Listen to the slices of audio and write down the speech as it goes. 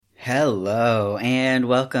Hello, and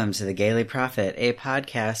welcome to the Gaily Prophet, a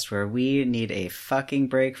podcast where we need a fucking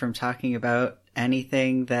break from talking about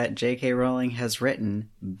anything that J.K. Rowling has written,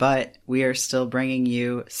 but we are still bringing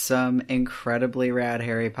you some incredibly rad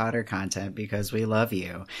Harry Potter content because we love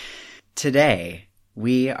you. Today,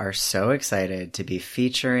 we are so excited to be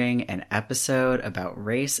featuring an episode about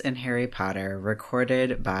race in Harry Potter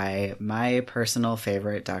recorded by my personal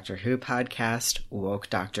favorite Doctor Who podcast, Woke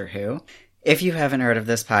Doctor Who. If you haven't heard of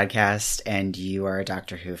this podcast and you are a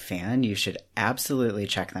Doctor Who fan, you should absolutely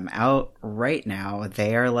check them out right now.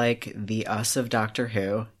 They are like the us of Doctor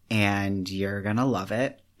Who, and you're gonna love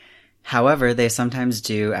it. However, they sometimes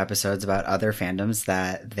do episodes about other fandoms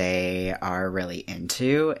that they are really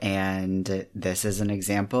into, and this is an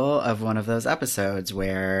example of one of those episodes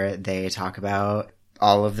where they talk about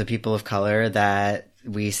all of the people of color that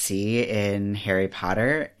we see in Harry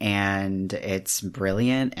Potter, and it's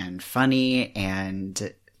brilliant and funny,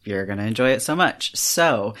 and you're going to enjoy it so much.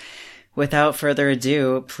 So, without further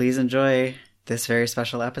ado, please enjoy this very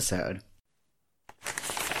special episode.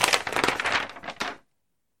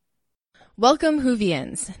 Welcome,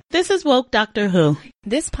 Whovians. This is Woke Doctor Who.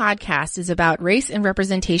 This podcast is about race and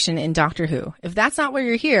representation in Doctor Who. If that's not where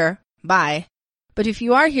you're here, bye. But if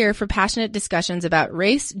you are here for passionate discussions about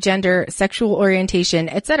race, gender, sexual orientation,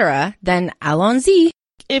 etc., then allons-y.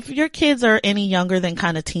 If your kids are any younger than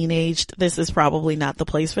kind of teenaged, this is probably not the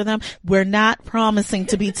place for them. We're not promising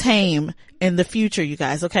to be tame in the future, you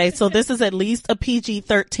guys, okay? So this is at least a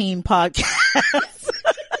PG-13 podcast.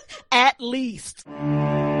 At least.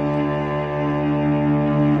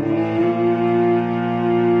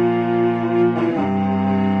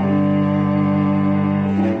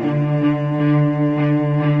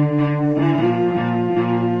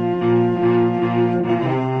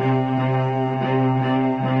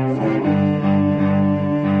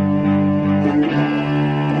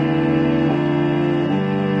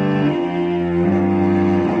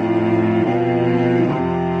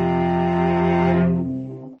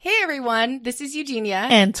 This is Eugenia.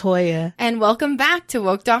 And Toya. And welcome back to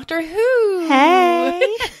Woke Doctor Who.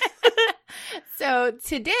 Hey. So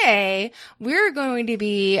today we're going to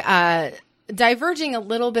be diverging a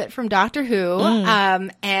little bit from Doctor Who.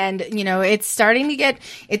 And, you know, it's starting to get,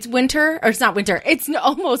 it's winter, or it's not winter, it's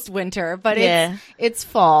almost winter, but it's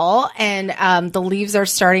fall, and the leaves are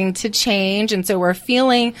starting to change, and so we're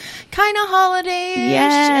feeling kind of holiday-ish.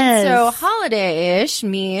 Yes. And so holiday-ish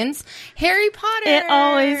means Harry Potter. It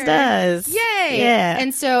always does. Yay. Yeah.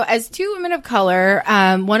 And so as two women of color,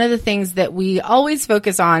 one of the things that we always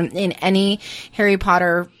focus on in any Harry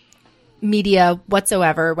Potter media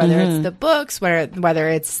whatsoever, whether it's the books, whether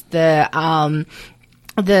it's the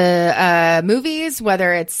movies,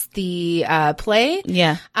 whether it's the play,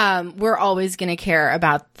 we're always going to care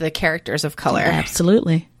about the characters of color.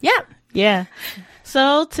 Absolutely. Yeah.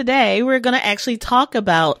 So today we're going to actually talk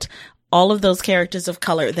about all of those characters of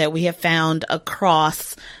color that we have found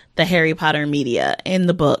across the Harry Potter media, in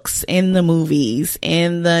the books, in the movies,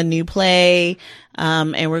 in the new play,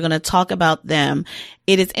 and we're going to talk about them.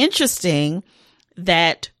 It is interesting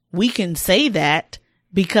that we can say that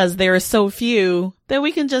because there are so few that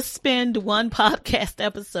we can just spend one podcast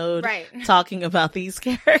episode talking about these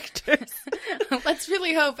characters. Let's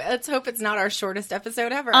hope it's not our shortest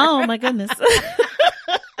episode ever. Oh my goodness.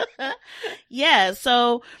 Yeah,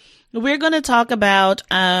 so we're going to talk about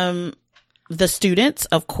the students,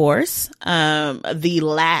 of course, the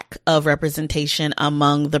lack of representation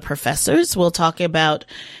among the professors. We'll talk about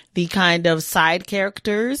the kind of side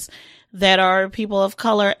characters that are people of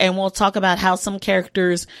color, and we'll talk about how some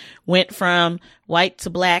characters went from white to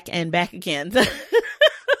black and back again,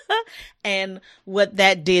 and what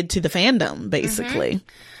that did to the fandom, basically.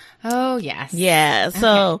 Oh, yes. Yeah.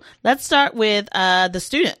 So let's start with the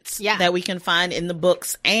students that we can find in the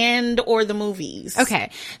books and or the movies.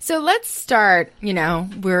 Okay. So let's start,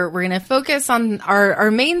 we're going to focus on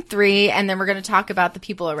our main three, and then we're going to talk about the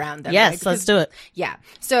people around them. Yes, let's do it. Yeah.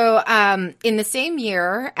 So in the same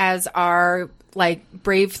year as our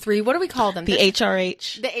Brave Three, what do we call them? The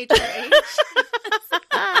HRH. The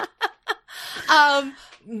HRH.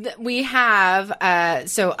 We have,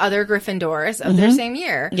 other Gryffindors of their same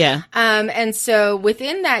year. Yeah. And so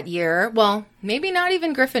within that year, well, maybe not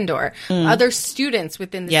even Gryffindor, other students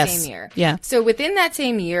within the same year. Yeah. So within that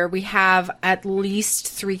same year, we have at least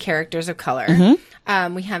three characters of color.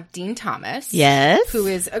 We have Dean Thomas. Yes. Who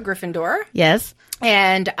is a Gryffindor. Yes.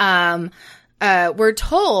 And, we're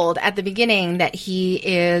told at the beginning that he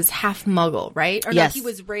is half Muggle, right? Or Yes. no, he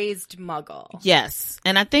was raised Muggle. Yes.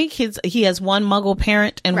 And I think he has one Muggle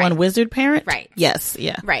parent and one wizard parent. Right. Yes.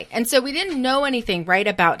 Yeah. Right. And so we didn't know anything, right,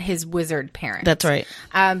 about his wizard parent. That's right.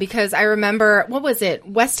 Because I remember, what was it?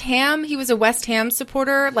 West Ham? He was a West Ham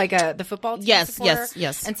supporter, like the football team supporter.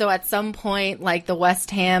 Yes. And so at some point, like the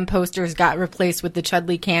West Ham posters got replaced with the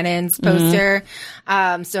Chudley Cannons poster.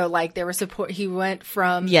 So like they were he went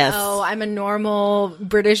from, oh, I'm a normal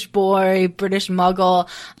British boy, British Muggle,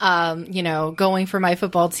 going for my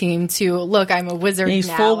football team to, look, I'm a wizard now.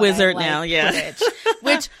 He's full wizard like now, yeah. British.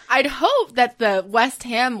 Which I'd hope that the West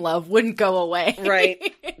Ham love wouldn't go away.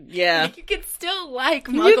 Right. Yeah. You can still like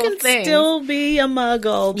Muggle You can things. still be a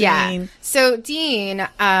Muggle, Dean. Yeah. So Dean,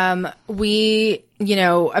 we,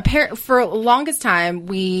 for longest time,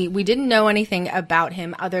 we didn't know anything about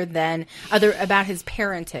him about his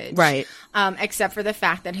parentage. Right. Except for the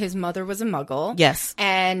fact that his mother was a Muggle. Yes.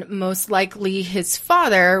 And most likely his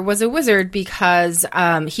father was a wizard because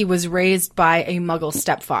he was raised by a Muggle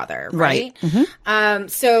stepfather. Right. Mm-hmm.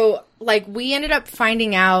 So like we ended up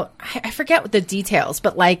finding out, I forget what the details,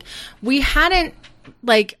 but like we hadn't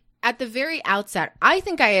like at the very outset, I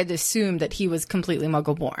think I had assumed that he was completely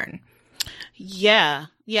Muggle born. Yeah.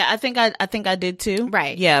 Yeah, I think I did too.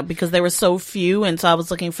 Right. Yeah, because there were so few, and so I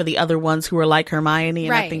was looking for the other ones who were like Hermione,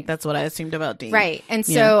 and I think that's what I assumed about Dean. Right. And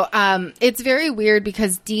so it's very weird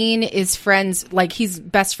because Dean is friends, like he's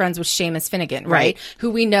best friends with Seamus Finnegan, right?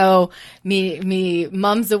 Who we know,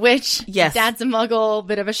 Mum's a witch. Yes. Dad's a Muggle,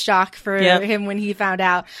 bit of a shock for him when he found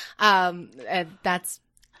out. That's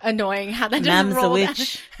annoying how that doesn't roll.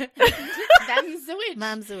 Mum's a witch. Them's the witch.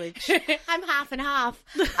 Mum's a witch. I'm half and half.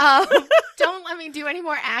 Don't let me do any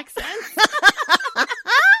more accents.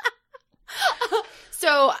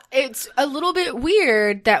 So it's a little bit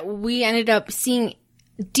weird that we ended up seeing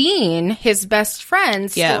Dean, his best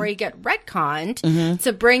friend's story, get retconned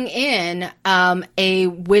to bring in a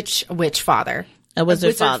witch father. A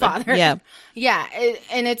wizard father. Yeah. Yeah.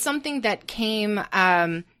 And it's something that came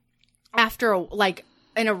after, like,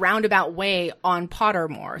 in a roundabout way on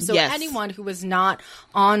Pottermore. So anyone who was not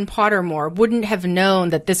on Pottermore wouldn't have known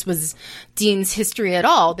that this was Dean's history at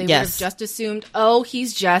all. They would have just assumed, oh,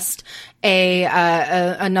 he's just a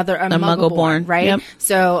Muggle-born, right? Yep.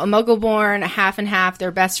 So a Muggle-born, half and half,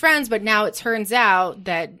 they're best friends, but now it turns out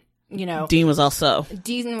that Dean was also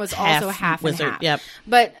half wizard, and half. Yep.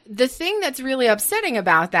 But the thing that's really upsetting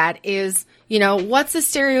about that is, what's the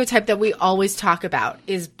stereotype that we always talk about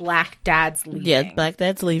is black dads leaving. Yeah, black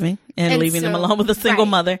dads leaving and leaving them alone with a single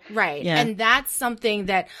mother. Right. Yeah. And that's something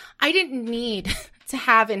that I didn't need to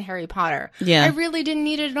have in Harry Potter. Yeah. I really didn't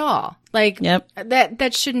need it at all. Like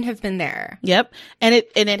that shouldn't have been there. Yep. And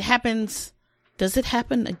it happens. Does it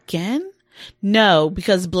happen again? No,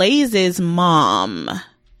 because Blaze's mom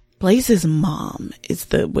is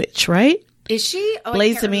the witch, right? Is she? Oh,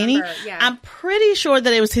 Blaze Zamini? Yeah. I'm pretty sure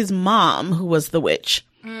that it was his mom who was the witch.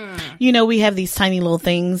 We have these tiny little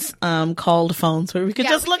things called phones where we could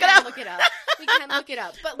just look it up. We can look it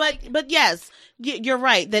up. But yes, you're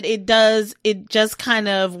right that it just kind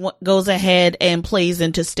of goes ahead and plays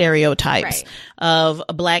into stereotypes of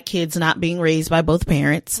black kids not being raised by both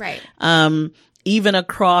parents. Right. Even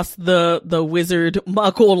across the wizard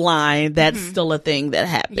Muggle line, that's still a thing that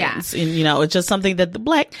happens. Yeah. And, it's just something that the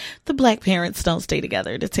black parents don't stay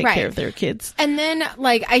together to take care of their kids. And then,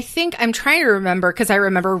 I think I'm trying to remember, because I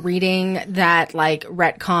remember reading that,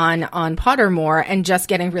 retcon on Pottermore and just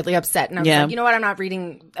getting really upset. And I was like, you know what? I'm not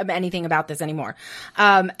reading anything about this anymore.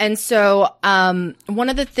 And so, one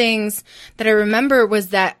of the things that I remember was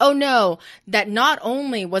that, that not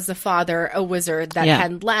only was the father a wizard that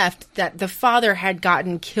had left, that the father had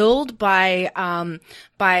gotten killed by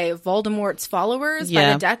Voldemort's followers,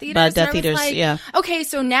 by the Death Eaters. By Death Eaters, Okay,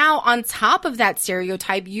 so now on top of that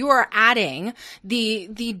stereotype, you are adding the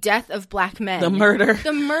death of black men. The murder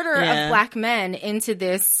of black men into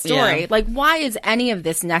this story. Yeah. Why is any of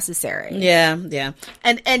this necessary? Yeah, yeah.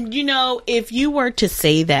 And if you were to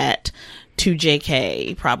say that to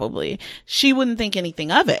JK, probably, she wouldn't think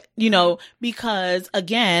anything of it, because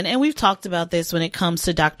again, and we've talked about this when it comes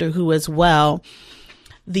to Doctor Who as well,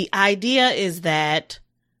 the idea is that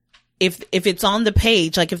if it's on the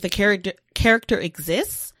page, if the character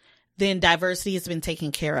exists, then diversity has been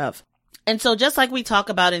taken care of. And so just like we talk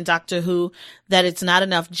about in Doctor Who, that it's not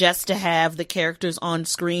enough just to have the characters on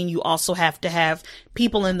screen, you also have to have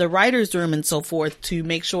people in the writer's room and so forth to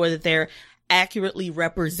make sure that they're accurately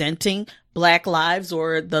representing black lives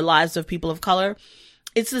or the lives of people of color.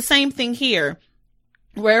 It's the same thing here,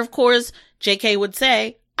 where of course JK would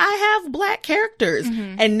say, I have black characters,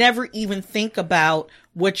 and never even think about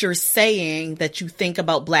what you're saying, that you think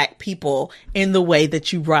about black people in the way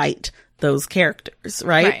that you write those characters,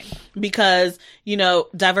 right? Because, you know,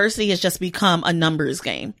 diversity has just become a numbers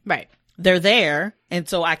game. Right. They're there, and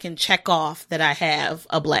so I can check off that I have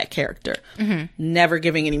a black character, never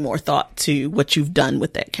giving any more thought to what you've done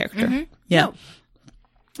with that character. Yeah. No.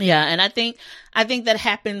 Yeah, and I think that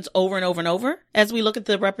happens over and over and over as we look at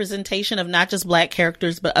the representation of not just black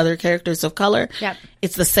characters, but other characters of color. Yep.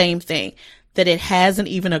 It's the same thing, that it hasn't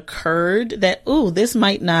even occurred that, ooh, this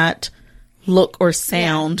might not look or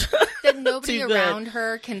sound That nobody too good. around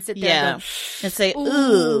her can sit there and go, and say, Ooh,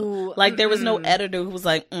 ooh, like there was no editor who was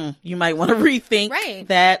like, you might want to rethink Right.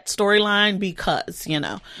 that storyline because, you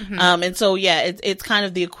know. And so, yeah, it's kind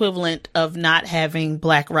of the equivalent of not having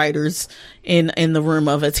black writers in the room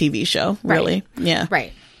of a TV show, really. Yeah.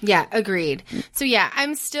 Right. Yeah, agreed. So yeah,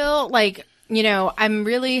 I'm still like, you know, I'm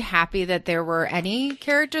really happy that there were any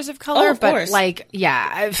characters of color, Oh, of but course. like,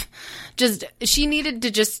 yeah, she needed to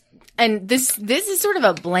just, and this is sort of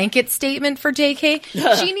a blanket statement for JK.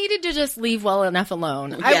 She needed to just leave well enough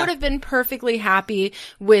alone. I Yeah. would have been perfectly happy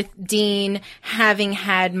with Dean having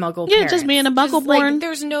had Muggle Yeah, parents. just being a Muggle born. Like,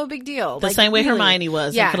 there's no big deal. The Like, same way really. Hermione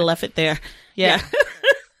was. Yeah. You could have left it there. Yeah.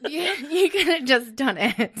 You could have just done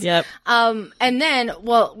it. Yep. And then,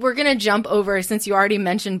 well, we're going to jump over since you already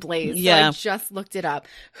mentioned Blaze. Yeah. So I just looked it up.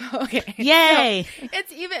 Okay. Yay. So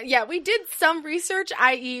it's even, yeah, we did some research,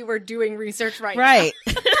 i.e. we're doing research right now. Right.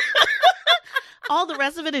 All the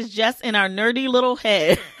rest of it is just in our nerdy little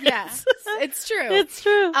head. Yes, it's true. It's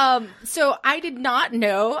true. So I did not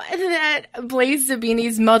know that Blaze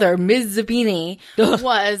Zabini's mother, Ms. Zabini,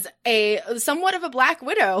 was somewhat of a Black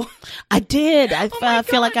Widow. I did. I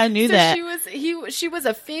feel like I knew so that. She was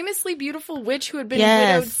a famously beautiful witch who had been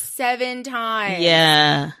Yes. widowed 7 times.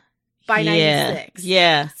 Yeah. By 96.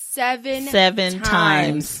 Yeah. 7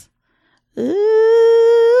 times.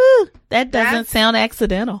 Ooh, that doesn't That's- sound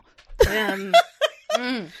accidental. Um,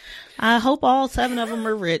 I hope all 7 of them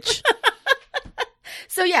are rich.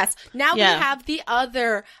 so yes, now Yeah. we have the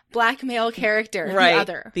other Black male character. Right.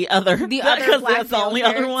 The other Because Black that's the male only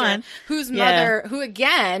other character one. whose Yeah. mother, who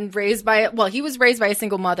again he was raised by a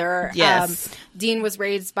single mother. Yes. Dean was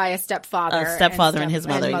raised by a stepfather. And his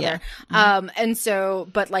mother, yeah. And so,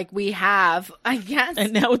 but like we have, I guess,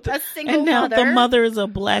 And now, a single mother the mother is a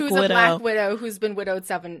Black who's Widow. a Black widow who's been widowed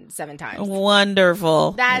seven times.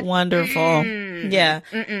 Wonderful. That- Wonderful. Yeah.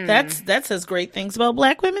 That says great things about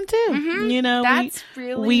Black women too. You know, That's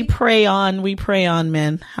we prey on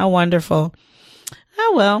men. How wonderful.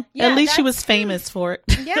 Oh well. Yeah, at least she that's was famous for it.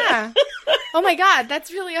 Yeah. Oh my God,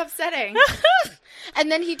 that's really upsetting.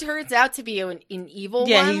 And then he turns out to be an evil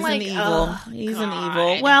Yeah, one. he's like, an evil. oh, He's God. an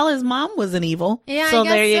evil. Well, his mom was an evil. Yeah, so I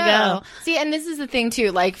guess there you go. See, and this is the thing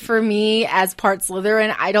too. Like for me, as part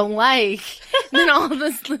Slytherin, I don't like all the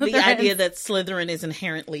Slytherins. The idea that Slytherin is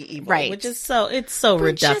inherently evil, Right. which is it's so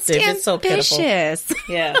We're reductive. just It's so pitiful. ambitious.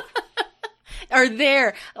 Yeah. Or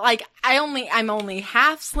they're like I'm only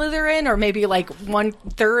half Slytherin, or maybe like 1/3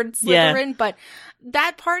 Slytherin, Yeah. but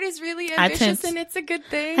that part is really ambitious, and it's a good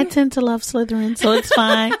thing. I tend to love Slytherin, so it's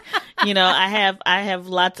fine. You know, I have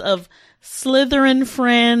lots of Slytherin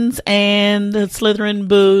friends and Slytherin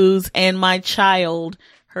boos, and my child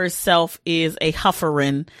herself is a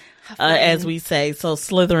Hufferin, as we say. So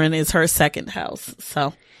Slytherin is her second house.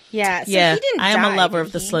 So yeah, so yeah, he didn't I am die, a lover did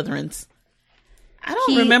of the he? Slytherins. I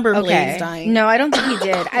don't remember Blaze dying. No, I don't think he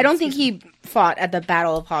did. I don't think he fought at the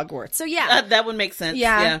Battle of Hogwarts. So yeah. That would make sense.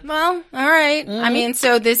 Yeah. Well, all right. I mean,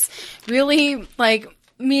 so this really like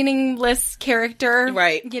meaningless character,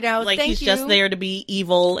 Right. You know, like thank he's you. just there to be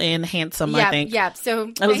evil and handsome. Yeah, I think. yeah.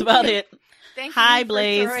 So That was thank about you. it. Thank Hi, you for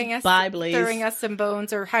Blaze. throwing us, Bye, Blaze. Throwing us some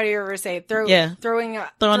bones, or how do you ever say it? Throwing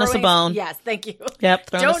us a bone. Yes, thank you.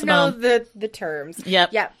 Yep. Throwing us Don't a know bone. the terms.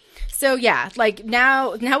 Yep. Yep. So yeah, like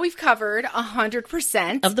now we've covered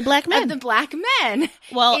 100% Of the black men. Of the black men.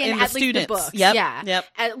 Well, in the at least students. books. Yep, Yeah. yep.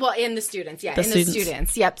 Well, in the students. Yeah. The in students. the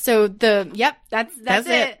students. Yep. So that's That's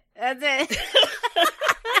it. That's it.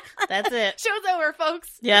 That's it. Show's over, folks.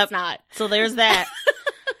 Yep. It's not. So there's that.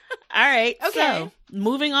 All right. Okay. So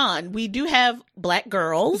moving on, we do have black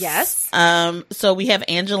girls. Yes. So we have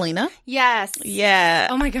Angelina. Yes. Yeah.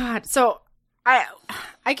 Oh my God. So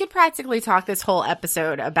I could practically talk this whole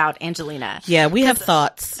episode about Angelina. Yeah. We have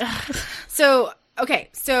thoughts. So, okay.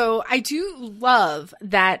 So I do love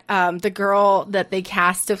that the girl that they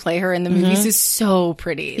cast to play her in the movies is so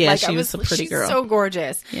pretty. Yeah, like, she was a pretty girl. So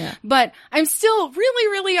gorgeous. Yeah. But I'm still really,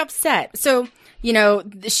 really upset. So, you know,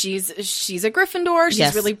 she's a Gryffindor. She's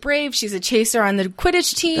Yes. really brave. She's a chaser on the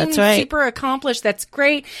Quidditch team. That's right. Super accomplished. That's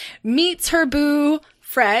great. Meets her boo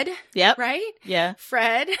Fred. Yep. Right? Yeah.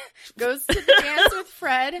 Fred goes to the dance with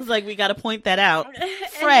Fred. It's like, we got to point that out.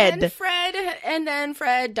 And then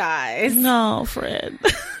Fred dies. No, Fred.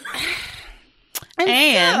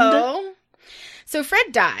 So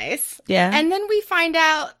Fred dies. Yeah. And then we find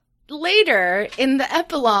out later in the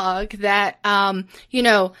epilogue that,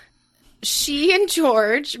 she and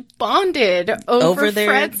George bonded over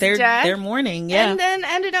Fred's death. Their mourning, yeah. And then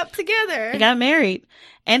ended up together. They got married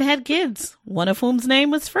and had kids, one of whom's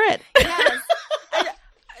name was Fred. Yes.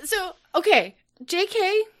 So, okay,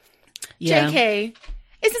 JK,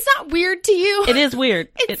 is this not weird to you? It is weird.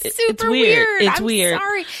 It's super weird. It's I'm weird.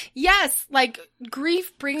 Sorry. Yes, like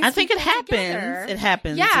grief brings. I think it people happens. together. It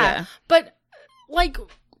happens. Yeah, but like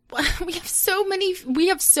we have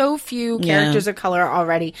so few characters of color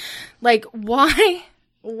already. Like, why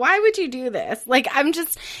would you do this? Like, I'm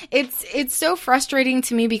just, it's so frustrating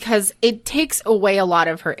to me because it takes away a lot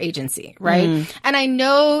of her agency, right? And I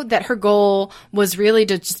know that her goal was really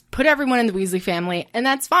to just put everyone in the Weasley family, and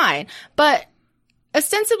that's fine. But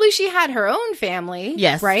ostensibly she had her own family,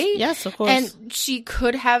 yes, right? Yes, of course. And she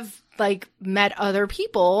could have like met other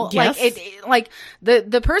people, yes. like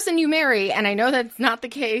the person you marry, and I know that's not the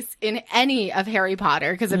case in any of Harry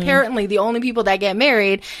Potter, because apparently the only people that get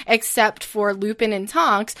married, except for Lupin and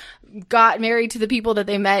Tonks, got married to the people that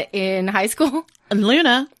they met in high school. And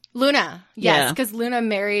Luna, yes, because Luna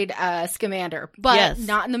married Scamander, but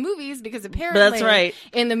not in the movies, because apparently that's right.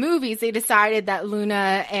 In the movies they decided that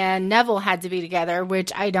Luna and Neville had to be together,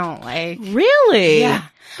 which I don't like. Really? Yeah.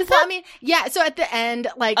 Well, I mean, yeah, so at the end,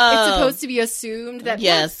 like, it's supposed to be assumed that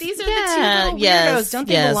look, these are the two little weirdos. Don't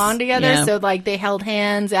they belong together? Yeah. So, like, they held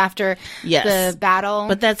hands after the battle.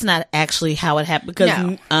 But that's not actually how it happened,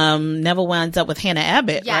 because Neville winds up with Hannah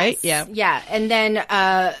Abbott, right? Yeah. Yeah, and then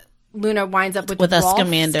Luna winds up with a Rolf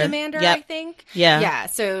Scamander, I think. Yeah.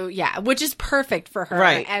 So, which is perfect for her.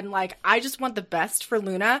 Right. And, like, I just want the best for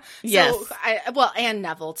Luna. So, yes. And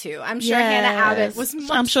Neville, too. I'm sure Hannah Abbott was much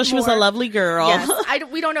I'm sure she was a lovely girl. Yes.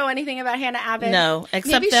 We don't know anything about Hannah Abbott. No,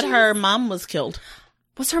 except that her mom was killed.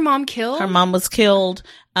 Was her mom killed? Her mom was killed.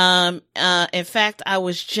 In fact,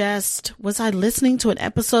 was I listening to an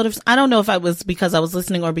episode of, I don't know if I was because I was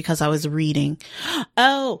listening or because I was reading.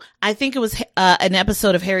 Oh, I think it was an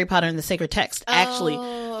episode of Harry Potter and the Sacred Text, actually.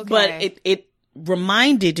 Okay. But it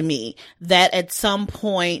reminded me that at some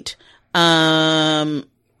point, we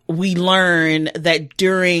learned that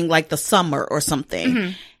during like the summer or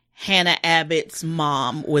something, Hannah Abbott's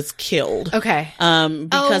mom was killed. Okay.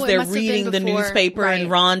 Because they're reading the newspaper and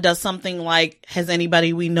Ron does something like, has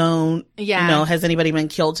anybody we known, has anybody been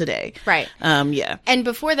killed today? Right. Yeah. And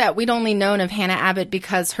before that, we'd only known of Hannah Abbott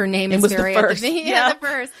because her name is very at the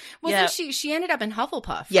first. Wasn't she ended up in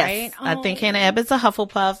Hufflepuff, right? I think Hannah Abbott's a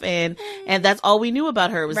Hufflepuff, and that's all we knew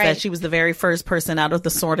about her was that she was the very first person out of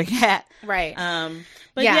the Sorting Hat. Right.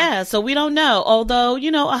 But so we don't know. Although, a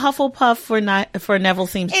Hufflepuff for Neville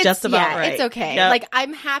seems just about right. It's okay. Yep. Like,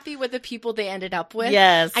 I'm happy with the people they ended up with.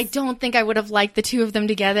 Yes. I don't think I would have liked the two of them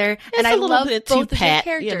together. And I love both of their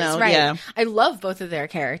characters. Right. Yeah. I love both of their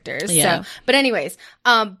characters. Yeah. So, but anyways,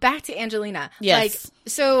 back to Angelina. Yes.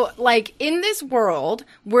 In this world,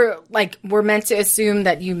 we're meant to assume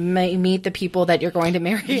that you may meet the people that you're going to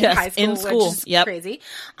marry in high school, which is crazy.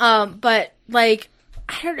 But I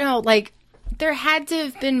don't know, there had to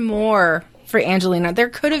have been more for Angelina. There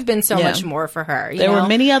could have been so much more for her. There were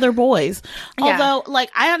many other boys. Although,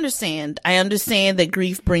 I understand that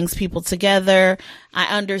grief brings people together.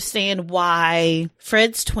 I understand why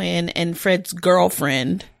Fred's twin and Fred's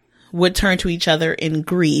girlfriend would turn to each other in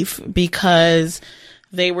grief, because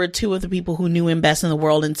they were two of the people who knew him best in the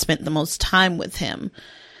world and spent the most time with him.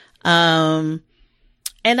 And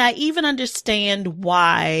I even understand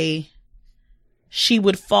why she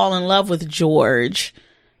would fall in love with George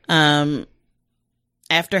after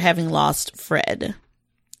having lost Fred.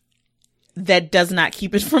 That does not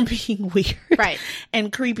keep it from being weird, right,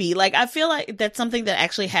 and creepy. I feel like that's something that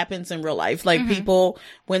actually happens in real life. People,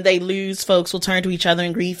 when they lose folks, will turn to each other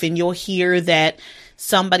in grief, and you'll hear that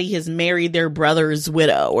somebody has married their brother's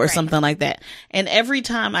widow or something like that. And every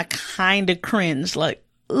time I kind of cringe,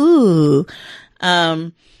 ooh.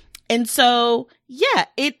 And so,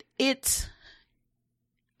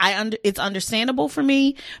 it's understandable for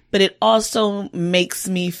me, but it also makes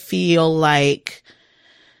me feel like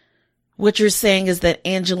what you're saying is that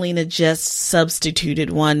Angelina just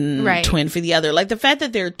substituted one twin for the other. The fact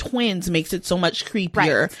that they're twins makes it so much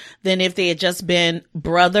creepier than if they had just been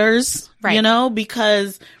brothers,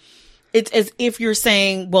 because it's as if you're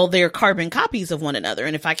saying, well, they're carbon copies of one another.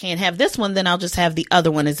 And if I can't have this one, then I'll just have the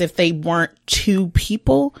other one, as if they weren't two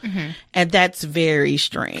people. Mm-hmm. And that's very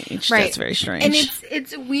strange. Right. That's very strange. And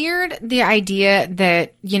it's weird, the idea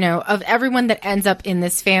that, you know, of everyone that ends up in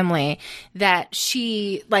this family, that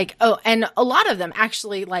she, like, and a lot of them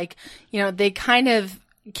actually, like, you know, they kind of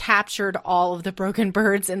captured all of the broken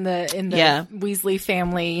birds in the Weasley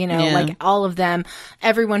family, you know, like all of them.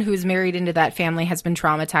 Everyone who's married into that family has been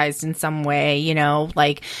traumatized in some way, you know,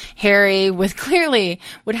 like Harry did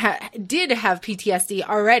have PTSD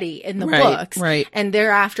already in the books, right, and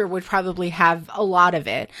thereafter would probably have a lot of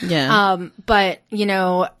it. But you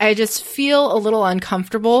know, I just feel a little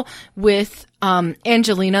uncomfortable with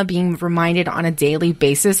Angelina being reminded on a daily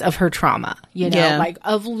basis of her trauma, you know, like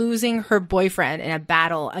of losing her boyfriend in a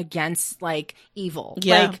battle against like evil.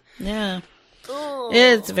 Like,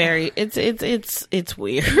 it's very, it's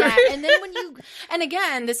weird. Yeah. And then and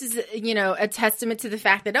again, this is, you know, a testament to the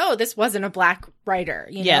fact that, this wasn't a black writer,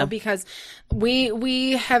 you know, because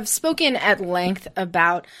we have spoken at length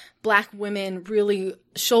about Black women really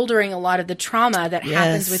shouldering a lot of the trauma that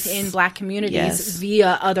happens within Black communities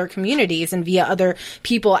via other communities and via other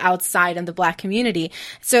people outside of the Black community.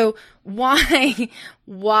 So why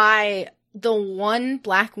the one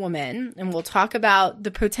Black woman, and we'll talk about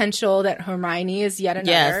the potential that Hermione is yet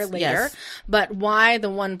another later, but why the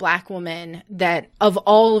one Black woman that of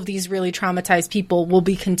all of these really traumatized people will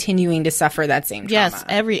be continuing to suffer that same trauma? Yes,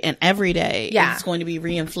 every day it's going to be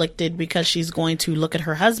reinflicted because she's going to look at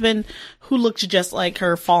her husband, who looks just like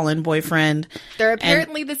her fallen boyfriend. They're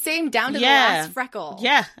apparently the same down to the last freckle.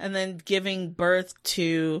 Yeah, and then giving birth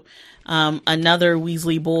to another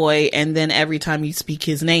Weasley boy, and then every time you speak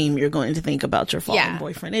his name, you're going to think about your fallen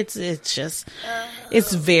boyfriend. It's just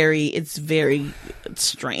it's very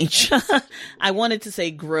strange. I wanted to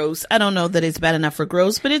say gross. I don't know that it's bad enough for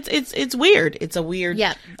gross, but it's weird. It's a weird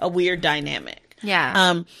dynamic.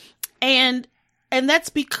 Yeah. And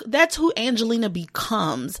that's who Angelina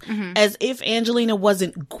becomes, as if Angelina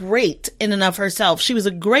wasn't great in and of herself. She was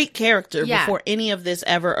a great character before any of this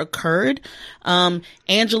ever occurred.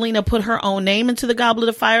 Angelina put her own name into the Goblet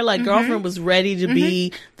of Fire. Like, girlfriend was ready to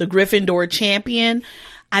be the Gryffindor champion.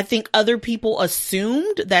 I think other people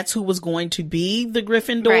assumed that's who was going to be the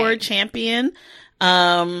Gryffindor champion.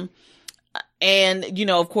 And, you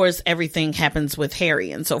know, of course, everything happens with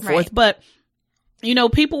Harry and so forth. But, you know,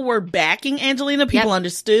 people were backing Angelina. People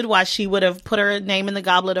understood why she would have put her name in the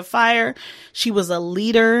Goblet of Fire. She was a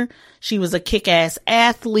leader. She was a kick-ass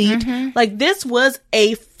athlete. Like, this was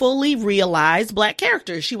a fully realized Black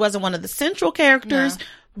character. She wasn't one of the central characters,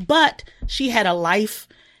 but she had a life.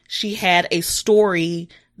 She had a story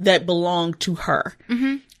that belonged to her.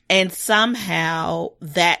 And somehow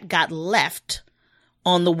that got left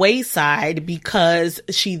on the wayside because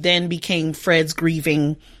she then became Fred's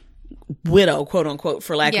grieving widow, quote unquote,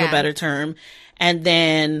 for lack of a better term, and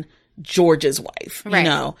then George's wife, you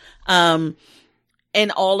know,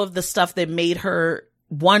 and all of the stuff that made her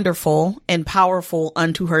wonderful and powerful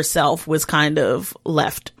unto herself was kind of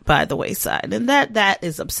left by the wayside. And that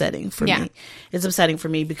is upsetting for me. It's upsetting for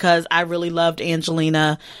me because I really loved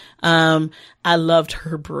Angelina. I loved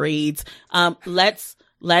her braids.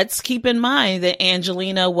 Let's keep in mind that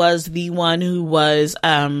Angelina was the one who was,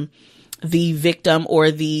 the victim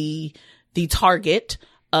or the target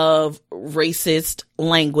of racist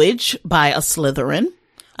language by a Slytherin.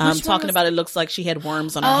 Talking about it looks like she had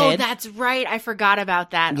worms on her head. Oh, that's right. I forgot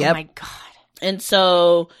about that. Yep. Oh my God. And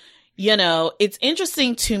so, you know, it's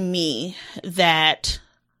interesting to me that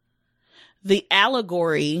the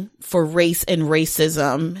allegory for race and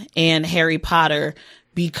racism in Harry Potter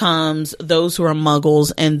becomes those who are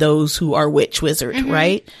muggles and those who are witch wizard,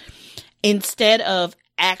 right? Instead of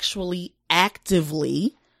actually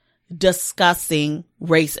actively discussing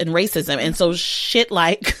race and racism. And so shit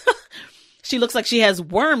like she looks like she has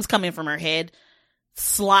worms coming from her head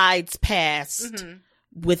slides past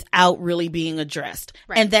without really being addressed.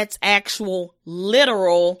 And that's actual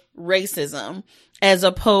literal racism as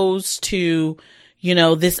opposed to, you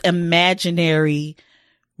know, this imaginary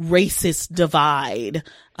racist divide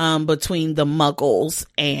between the muggles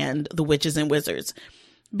and the witches and wizards.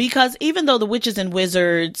 Because even though the witches and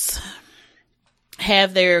wizards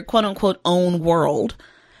have their quote unquote own world,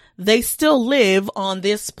 they still live on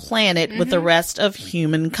this planet with the rest of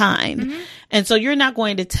humankind. And so you're not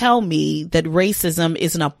going to tell me that racism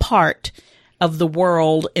isn't a part of the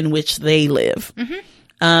world in which they live.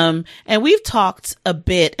 And we've talked a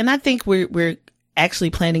bit, and I think we're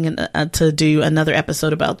actually planning to do another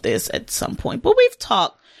episode about this at some point, but we've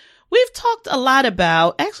talked a lot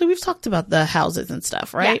about, actually we've talked about the houses and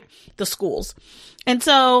stuff, right? The schools. And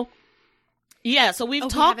so Yeah, so we've We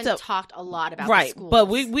talked haven't talked a lot about right, the schools. but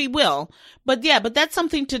we will. But yeah, but that's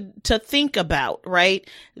something to think about, right?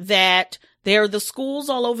 That there are the schools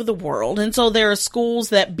all over the world, and so there are schools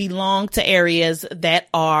that belong to areas that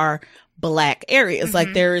are Black areas.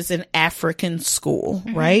 Like there is an African school,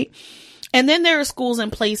 right? And then there are schools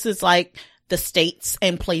in places like the States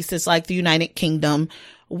and places like the United Kingdom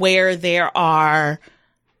where there are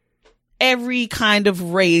every kind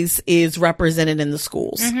of race is represented in the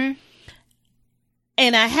schools.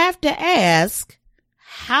 And I have to ask,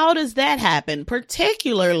 how does that happen?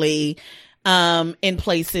 Particularly in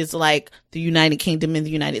places like the United Kingdom and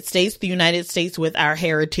the United States with our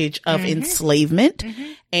heritage of enslavement,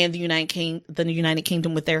 and the United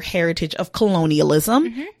Kingdom with their heritage of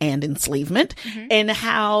colonialism and enslavement, and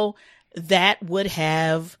how that would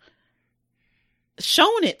have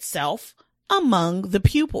shown itself among the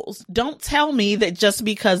pupils. Don't tell me that just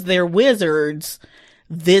because they're wizards,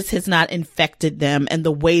 this has not infected them and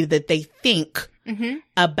the way that they think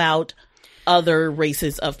about other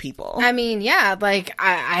races of people. I mean, yeah, like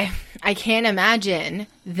I can't imagine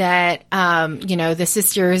that, the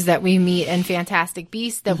sisters that we meet in Fantastic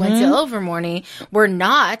Beasts that went to Ilvermorny were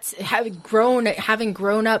not having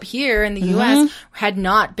grown up here in the U.S. had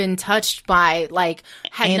not been touched by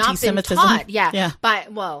had not been taught, touched by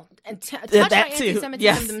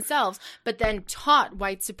anti-Semitism themselves, but then taught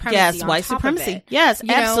white supremacy. Yes, on white top supremacy. Of it, yes,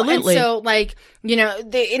 absolutely. And so,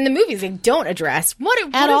 in the movies, they don't address what it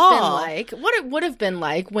would have been like. What it would have been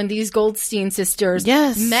like when these Goldstein sisters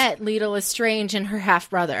met Lita Lestrange and her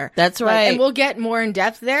half brother. That's right. And we'll get more in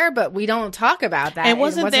depth there, but we don't talk about that. And it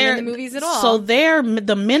wasn't there in the movies at all. So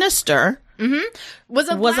the minister. Was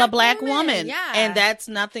a black woman. Yeah. And that's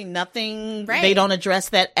nothing, right. They don't address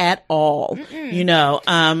that at all,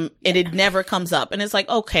 and it never comes up. And it's like,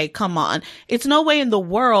 okay, come on. It's no way in the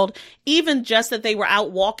world, even just that they were out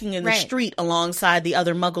walking in the street alongside the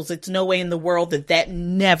other Muggles, it's no way in the world that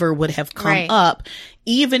never would have come up,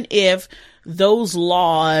 even if those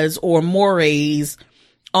laws or mores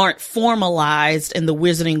aren't formalized in the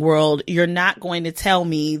wizarding world. You're not going to tell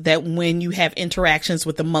me that when you have interactions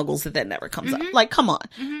with the Muggles that never comes up. Like, come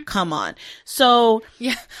on. So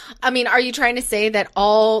yeah, I mean, are you trying to say that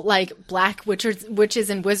all black witches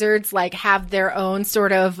and wizards have their own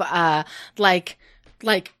sort of what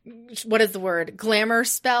is the word? Glamour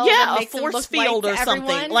spell? Yeah, a force field or something.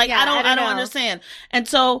 I don't understand. And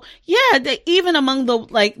so even among the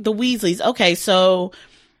Weasleys. Okay, so.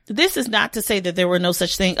 This is not to say that there were no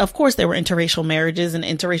such thing. Of course, there were interracial marriages and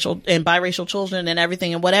interracial and biracial children and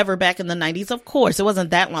everything and whatever back in the 90s. Of course, it wasn't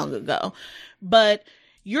that long ago. But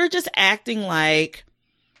you're just acting like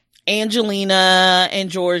Angelina and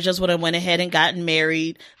George just would have went ahead and gotten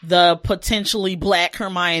married. The potentially black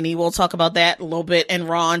Hermione, we'll talk about that a little bit, and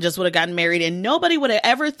Ron just would have gotten married, and nobody would have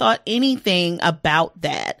ever thought anything about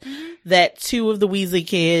that. That two of the Weasley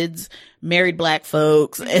kids married black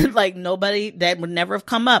folks, and nobody, that would never have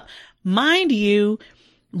come up. Mind you,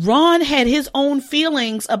 Ron had his own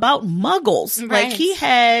feelings about Muggles. Right. He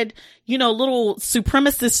had, little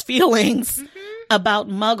supremacist feelings about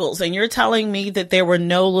Muggles. And you're telling me that there were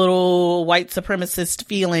no little white supremacist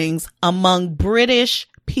feelings among British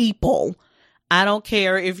people. I don't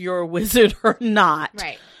care if you're a wizard or not.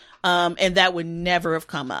 Right. And that would never have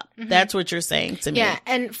come up. That's what you're saying to me. Yeah.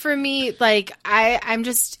 And for me, I'm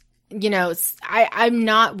just, I'm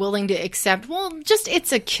not willing to accept,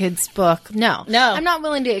 it's a kid's book. No, I'm not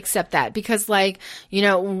willing to accept that because what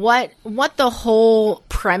the whole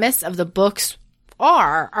premise of the books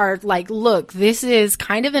are look, this is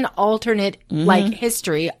kind of an alternate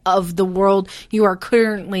history of the world you are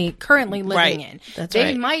currently living in.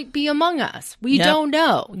 They might be among us. We don't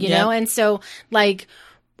know, you know? And so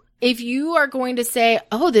if you are going to say,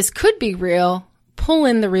 oh, this could be real, pull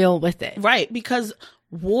in the real with it. Right. Because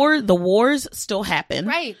the wars still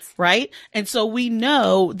happen. Right. And so we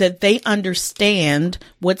know that they understand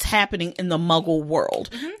what's happening in the Muggle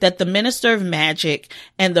world, that the Minister of Magic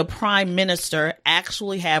and the Prime Minister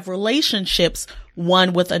actually have relationships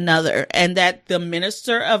one with another, and that the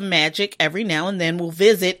Minister of Magic every now and then will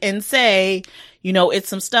visit and say, it's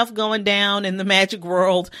some stuff going down in the magic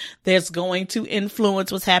world that's going to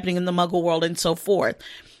influence what's happening in the Muggle world and so forth.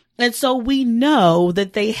 And so we know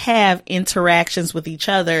that they have interactions with each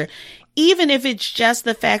other, even if it's just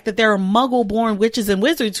the fact that there are Muggle-born witches and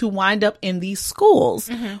wizards who wind up in these schools,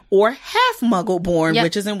 or half Muggle-born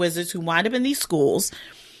witches and wizards who wind up in these schools.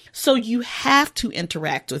 So you have to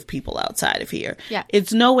interact with people outside of here. Yeah.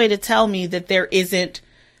 It's no way to tell me that there isn't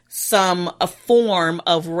a form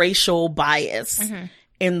of racial bias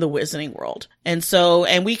in the Wizarding World. And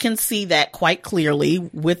we can see that quite clearly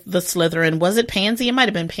with the Slytherin. Was it Pansy? It might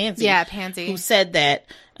have been Pansy. Yeah, Pansy. Who said that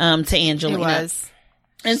to Angelina. It was.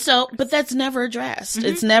 And so, but that's never addressed. Mm-hmm.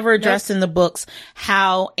 It's never addressed in the books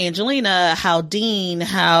how Angelina, how Dean,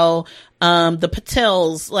 how the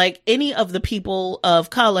Patels, like any of the people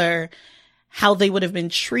of color, how they would have been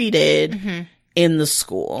treated in the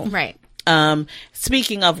school. Right.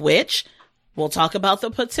 Speaking of which, we'll talk about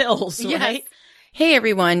the Patels, yes. right? Hey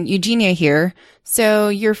everyone, Eugenia here. So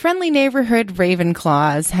your friendly neighborhood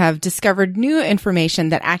Ravenclaws have discovered new information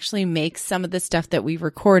that actually makes some of the stuff that we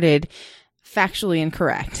recorded factually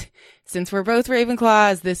incorrect. Since we're both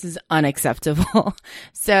Ravenclaws, this is unacceptable.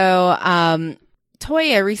 So,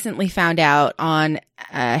 Toya recently found out on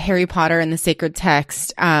Harry Potter and the Sacred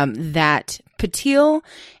Text that Patil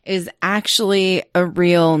is actually a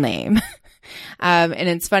real name. And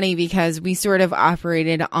it's funny because we sort of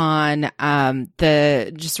operated on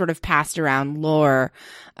the just sort of passed around lore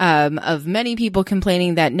of many people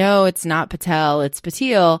complaining that no, it's not Patel, it's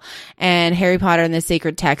Patil. And Harry Potter and the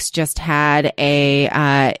Sacred Text just had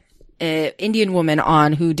a Indian woman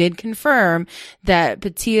on who did confirm that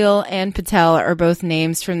Patil and Patel are both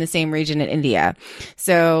names from the same region in India.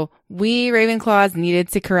 So we Ravenclaws needed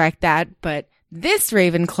to correct that, but this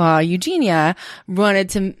Ravenclaw, Eugenia, wanted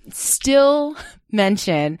to still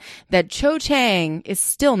mention that Cho Chang is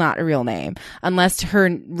still not a real name unless her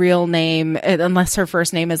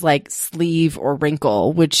first name is like Sleeve or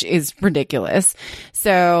Wrinkle, which is ridiculous.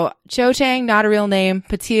 So Cho Chang, not a real name.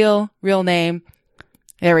 Patil, real name.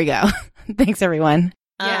 There we go. Thanks, everyone.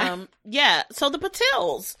 Yeah. So the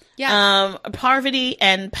Patels. Yeah. Parvati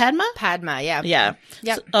and Padma? Padma, yeah. Yeah.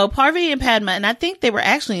 Yep. So, Parvati and Padma, and I think they were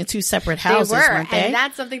actually in two separate houses, they were, weren't they? and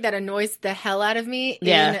that's something that annoys the hell out of me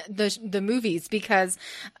in the movies because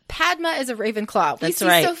Padma is a Ravenclaw. We see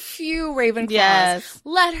so few Ravenclaws. Yes.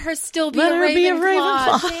 Let her still be Let a her Ravenclaw. be a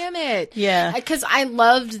Ravenclaw. Damn it. Yeah. Because I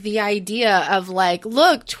loved the idea of like,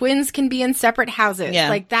 look, twins can be in separate houses. Yeah.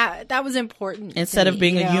 Like that was important. Instead of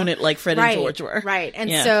being a unit like Fred and George were. Right.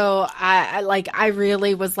 And so I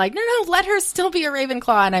really was like, no, let her still be a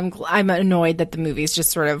Ravenclaw. And I'm annoyed that the movies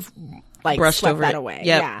just sort of like brushed swept over that it. away.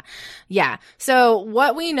 Yep. Yeah. So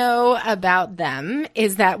what we know about them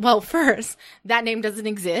is that, well, first, that name doesn't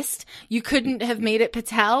exist. You couldn't have made it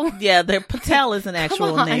Patel. Yeah, their Patel is an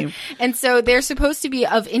actual name. And so they're supposed to be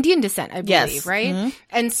of Indian descent, I believe, right? Mm-hmm.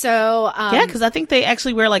 And so... yeah, because I think they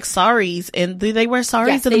actually wear like saris. And do they wear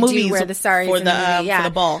saris in the movies? Yes, they do wear the saris for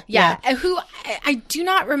the ball. Yeah. Who I do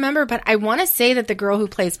not remember, but I want to say that the girl who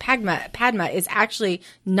plays Padma is actually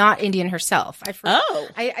not Indian herself.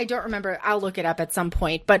 I don't remember. I'll look it up at some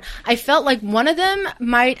point. But I felt like one of them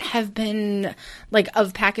might have been like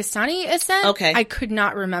of Pakistani ascent. Okay. I could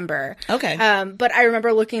not remember. Okay. But I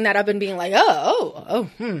remember looking that up and being like, and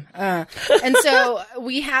so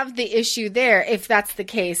we have the issue there if that's the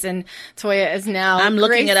case. And Toya is now I'm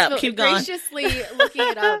looking it up. Keep going. Graciously looking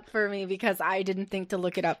it up for me because I didn't think to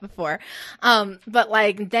look it up before. But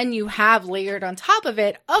like then you have layered on top of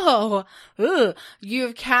it,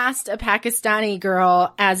 you've cast a Pakistani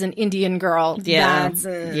girl as an Indian girl. Yeah. That's,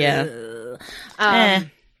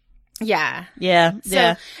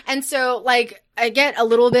 Yeah. And so like I get a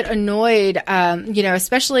little bit annoyed,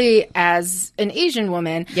 especially as an Asian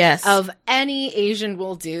woman. Yes. Of any Asian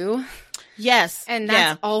will do. Yes. And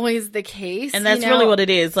that's always the case. And that's really what it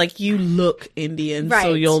is. Like, you look Indian,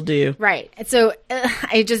 so you'll do. Right. And so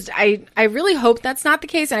I really hope that's not the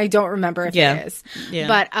case, and I don't remember if it is. Yeah.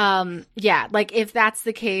 But, like, if that's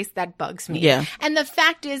the case, that bugs me. Yeah. And the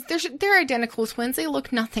fact is, they're identical twins. They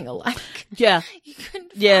look nothing alike. Yeah. You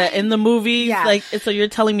couldn't in the movies, like, so you're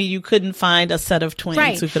telling me you couldn't find a set of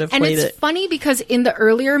twins who could have played it. And it's funny because in the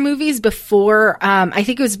earlier movies before, I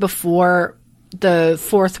think it was before the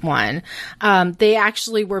fourth one, they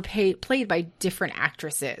actually were played by different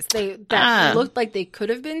actresses. That looked like they could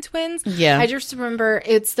have been twins. Yeah. I just remember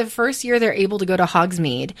it's the first year they're able to go to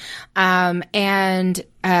Hogsmeade. And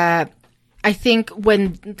I think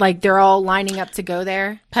when like they're all lining up to go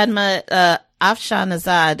there. Padma, Afshan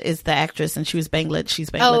Azad is the actress, and she's Bangladeshi.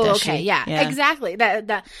 Oh, okay. Yeah, exactly.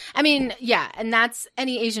 That I mean, and that's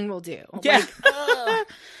any Asian will do. Yeah. Like,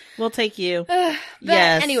 we'll take you. But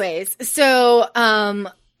anyways, so,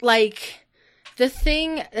 like, the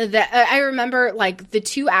thing that I remember, like, the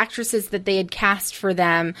two actresses that they had cast for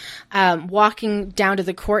them, walking down to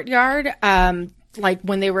the courtyard, like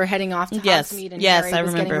when they were heading off to Hogsmeade and yes, Harry I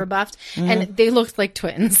was remember. getting rebuffed, and they looked like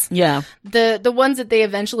twins. Yeah. The ones that they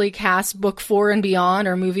eventually cast book 4 and beyond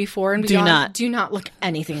or movie 4 and beyond do not look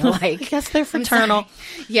anything alike. I guess they're fraternal.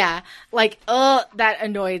 Yeah. Like, that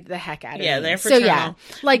annoyed the heck out of me. Yeah, they're fraternal.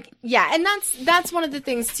 And that's one of the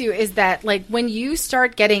things too, is that like when you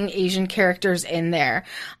start getting Asian characters in there,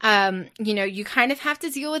 you kind of have to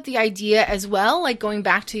deal with the idea as well, like going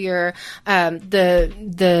back to your the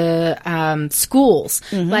schools.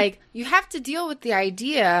 Like you have to deal with the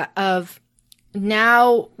idea of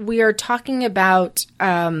now we are talking about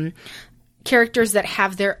characters that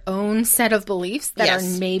have their own set of beliefs that are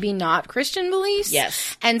maybe not Christian beliefs.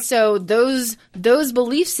 Yes. And so those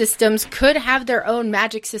belief systems could have their own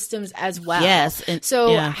magic systems as well. Yes.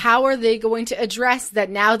 How are they going to address that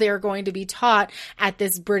now they're going to be taught at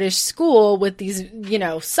this British school with these,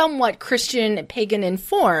 somewhat Christian, pagan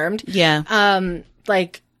informed,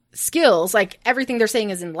 skills, like everything they're saying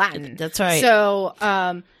is in Latin. That's right. So,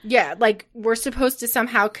 like we're supposed to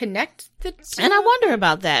somehow connect the two. And I wonder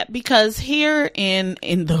about that because here in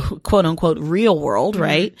the quote unquote real world,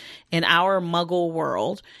 right? In our Muggle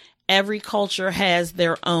world, every culture has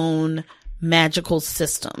their own magical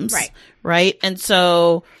systems. Right. Right. And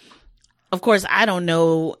so, of course, I don't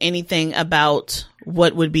know anything about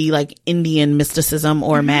what would be like Indian mysticism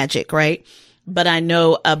or magic, right? But I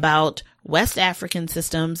know about West African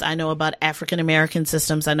systems. I know about African American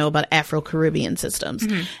systems. I know about Afro-Caribbean systems.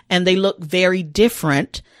 And they look very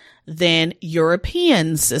different than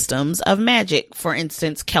European systems of magic, for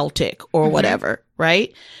instance, Celtic or whatever,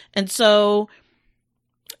 right? And so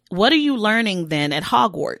what are you learning then at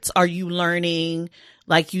Hogwarts? Are you learning,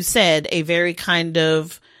 like you said, a very kind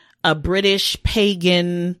of a British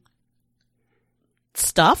pagan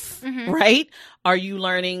stuff, right? Are you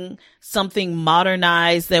learning something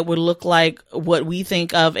modernized that would look like what we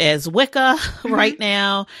think of as Wicca right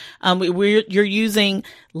now? You're using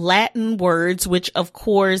Latin words, which of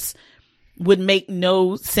course would make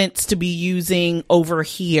no sense to be using over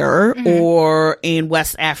here or in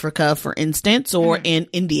West Africa, for instance, or in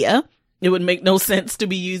India. It would make no sense to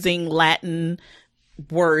be using Latin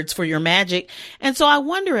words for your magic. And so I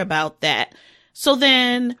wonder about that. So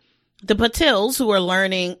then the Patils who are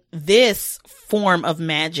learning this form of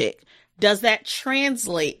magic, does that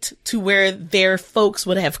translate to where their folks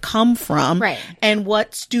would have come from? Right. And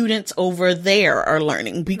what students over there are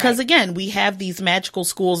learning? Because again, we have these magical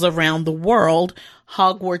schools around the world.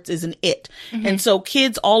 Hogwarts isn't it. And so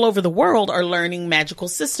kids all over the world are learning magical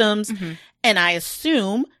systems. And I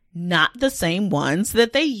assume not the same ones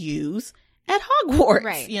that they use at Hogwarts,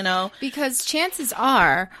 right. Because chances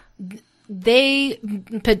are the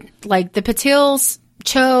Patils,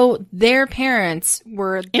 Cho, their parents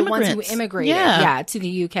were the ones who immigrated to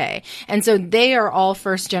the UK. And so they are all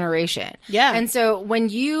first generation. Yeah. And so when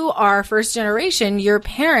you are first generation, your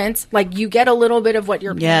parents, like you get a little bit of what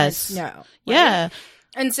your parents know. Right? Yeah.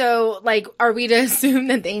 And so, like, are we to assume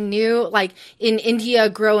that they knew, like, in India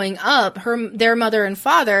growing up, their mother and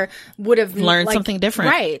father would have learned something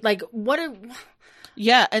different. Right. Like, what are...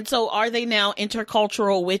 Yeah. And so are they now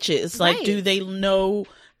intercultural witches? Like, do they know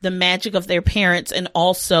the magic of their parents and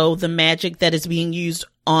also the magic that is being used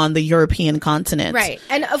on the European continent? Right.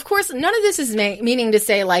 And of course, none of this is meaning to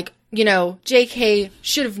say, like, JK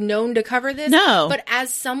should have known to cover this. No. But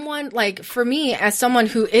as someone, like, for me, as someone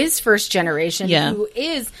who is first generation, who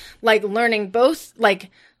is, like, learning both, like,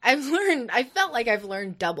 I felt like I've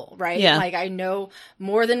learned double, right? Yeah. Like I know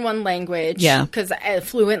more than one language because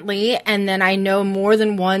fluently, and then I know more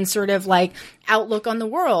than one sort of like outlook on the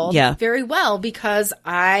world very well because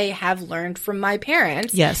I have learned from my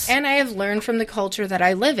parents. Yes. And I have learned from the culture that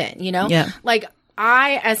I live in, Like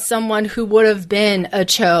I, as someone who would have been a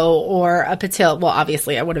Cho or a Patil, well,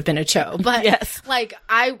 obviously I would have been a Cho, but like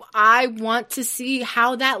I want to see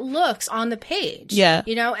how that looks on the page. Yeah.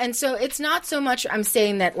 And so it's not so much I'm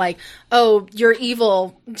saying that like, oh, you're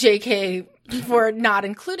evil, JK, for not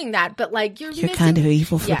including that, but like you're kind of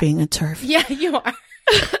evil for being a TERF. Yeah, you are.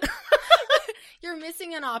 You're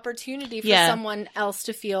missing an opportunity for someone else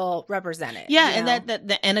to feel represented. Yeah, and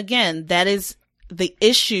that and again, that is the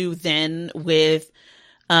issue then with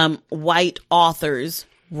white authors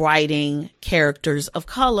writing characters of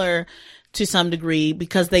color to some degree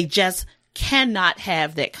because they just cannot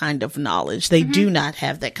have that kind of knowledge. They do not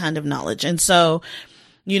have that kind of knowledge. And so,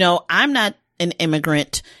 I'm not an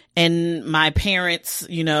immigrant and my parents,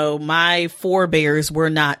 my forebears were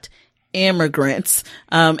not immigrants.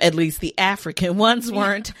 At least the African ones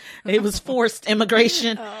weren't. It was forced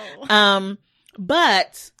immigration.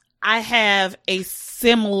 But I have a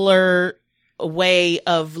similar way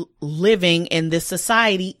of living in this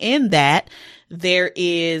society in that There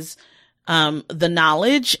is the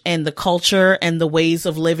knowledge and the culture and the ways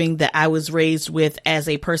of living that I was raised with as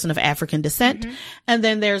a person of African descent. And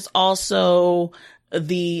then there's also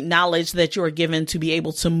the knowledge that you are given to be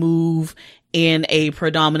able to move in a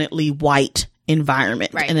predominantly white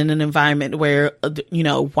environment, and in an environment where,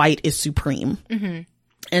 white is supreme.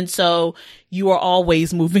 And so you are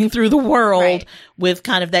always moving through the world with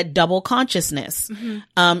kind of that double consciousness.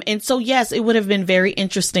 And so, yes, it would have been very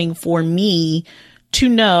interesting for me to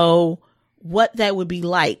know what that would be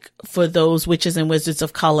like for those witches and wizards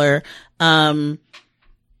of color, in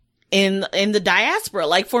the diaspora.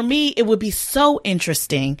 Like, for me, it would be so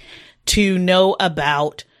interesting to know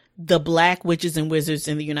about the Black witches and wizards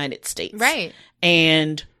in the United States. Right.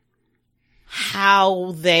 And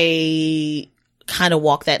how they kind of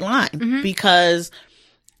walk that line, because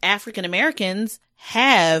African Americans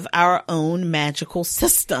have our own magical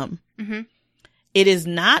system. It is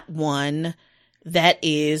not one that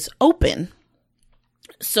is open.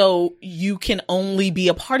 So you can only be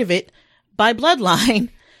a part of it by bloodline.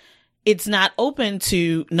 It's not open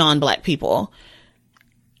to non-Black people.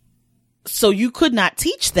 So you could not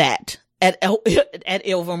teach that at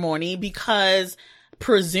Ilvermorny, because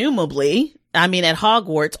presumably, I mean, at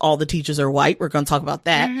Hogwarts, all the teachers are white. We're going to talk about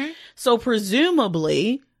that. So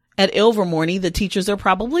presumably at Ilvermorny, the teachers are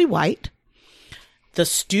probably white. The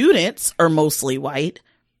students are mostly white.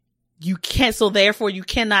 So therefore you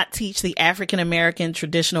cannot teach the African American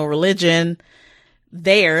traditional religion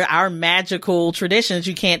there, our magical traditions.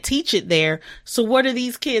 You can't teach it there. So what are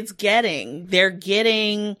these kids getting? They're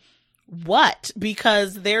getting what?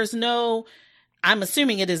 Because I'm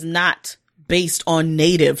assuming it is not based on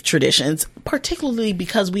native traditions, particularly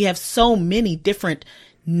because we have so many different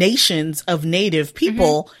nations of native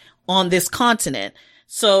people on this continent.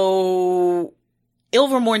 So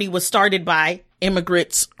Ilvermorny was started by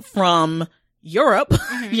immigrants from Europe,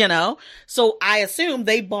 so I assume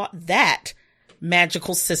they bought that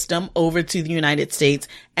magical system over to the United States,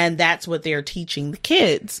 and that's what they're teaching the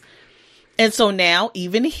kids. And so now,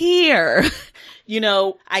 even here,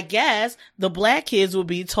 I guess the Black kids will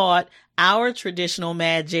be taught our traditional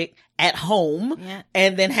magic at home,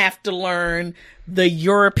 and then have to learn the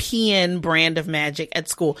European brand of magic at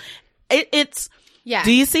school. It's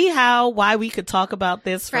Do you see why we could talk about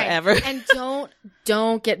this forever? And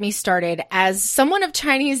don't get me started, as someone of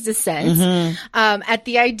Chinese descent, at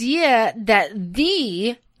the idea that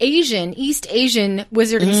the East Asian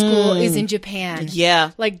wizarding school is in Japan.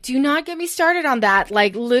 Yeah. Like, do not get me started on that.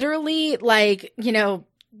 Like, literally,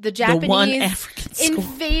 the Japanese the one African school.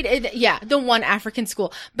 invaded, the one African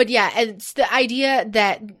school. But it's the idea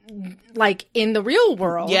that, like, in the real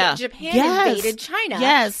world, Japan invaded China.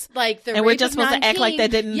 Yes. Like, and we're just supposed to act like that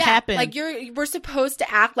didn't happen. Like, we're supposed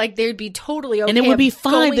to act like they'd be totally okay. And it would be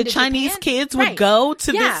fine. The Chinese kids would go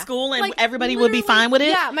to this school and everybody would be fine with it.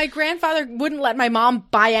 Yeah, my grandfather wouldn't let my mom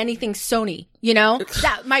buy anything Sony.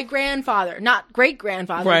 That my grandfather, not great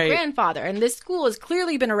grandfather, grandfather. And this school has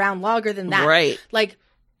clearly been around longer than that. Right. Like,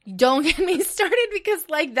 don't get me started, because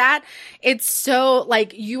like that, it's so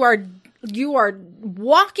like you are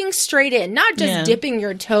walking straight in, not just dipping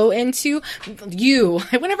your toe into you.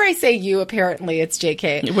 Whenever I say you, apparently it's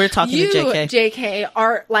JK. We're talking to JK. JK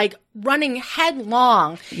are like running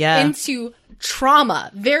headlong into trauma,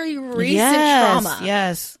 very recent trauma.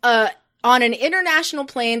 Yes. On an international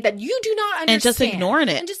plane that you do not understand. And just ignoring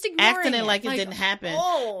it. And just ignoring acting it like it didn't happen.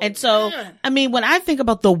 Oh, and so, I mean, when I think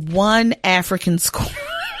about the one African school,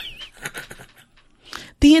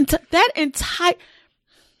 that entire,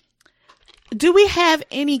 do we have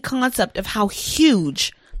any concept of how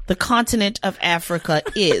huge the continent of Africa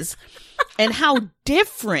is and how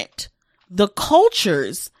different the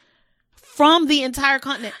cultures from the entire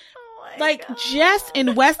continent? Like, just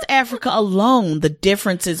in West Africa alone, the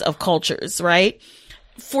differences of cultures, right?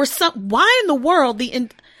 Why in the world the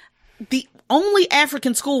only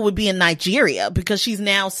African school would be in Nigeria, because she's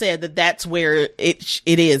now said that that's where it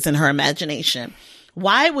is in her imagination.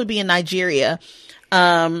 Why it would be in Nigeria?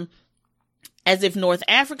 As if North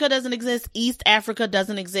Africa doesn't exist, East Africa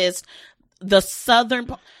doesn't exist, the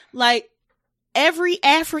southern, like, every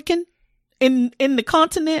African in the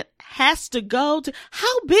continent has to go to.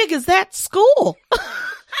 How big is that school?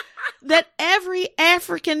 That every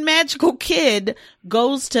African magical kid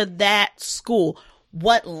goes to that school.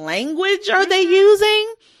 What language are they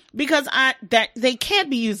using? Because they can't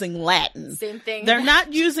be using Latin. Same thing. They're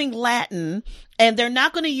not using Latin, and they're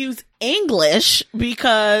not going to use English,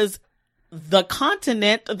 because the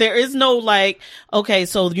continent, there is no like, okay,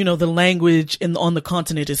 so, the language on the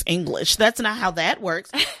continent is English. That's not how that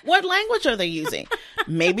works. What language are they using?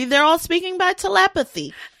 Maybe they're all speaking by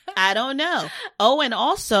telepathy. I don't know. Oh, and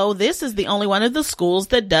also, this is the only one of the schools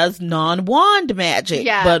that does non-wand magic.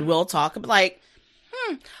 Yeah. But we'll talk about,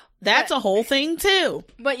 that's a whole thing, too.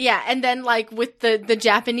 But yeah, and then, with the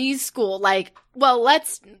Japanese school,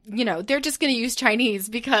 they're just going to use Chinese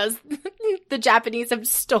because the Japanese have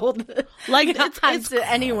stolen it's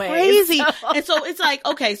anyway. Crazy. So. And so it's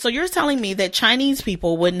okay, so you're telling me that Chinese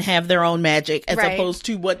people wouldn't have their own magic as opposed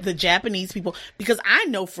to what the Japanese people, because I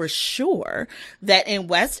know for sure that in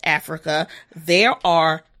West Africa, there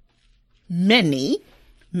are many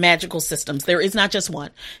magical systems. There is not just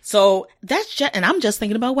one. So and I'm just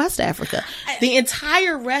thinking about West Africa. The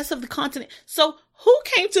entire rest of the continent. So who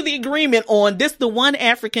came to the agreement on this, the one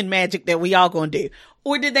African magic that we all gonna do?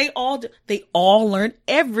 Or did they all learn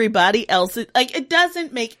everybody else's? It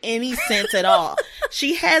doesn't make any sense at all.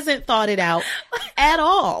 She hasn't thought it out at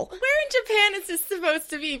all. Where in Japan is this supposed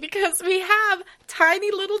to be? Because we have tiny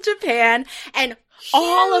little Japan and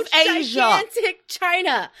all of Asia, gigantic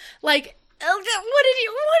China. What are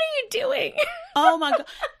you doing? Oh my God.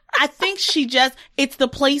 I think it's the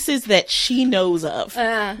places that she knows of.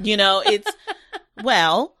 The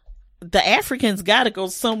Africans gotta go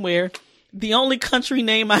somewhere. The only country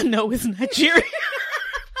name I know is Nigeria.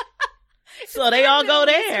 So they all go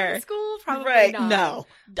there. School? Probably right. not. No.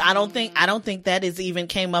 I don't think that is even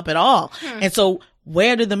came up at all. And so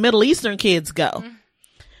where do the Middle Eastern kids go?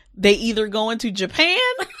 They either go into Japan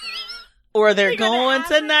or they're going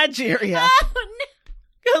to Nigeria.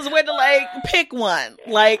 Because we're pick one.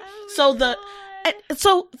 So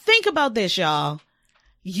think about this, y'all.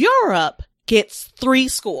 Europe gets 3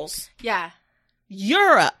 schools. Yeah.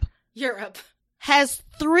 Europe has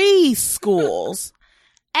 3 schools.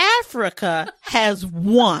 Africa has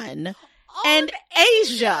 1. And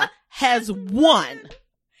Asia has 1. And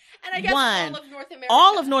I guess all of North America.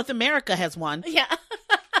 All of North America has 1. Yeah.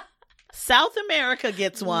 South America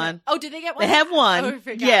gets 1. Oh, did they get 1? They have 1. Oh,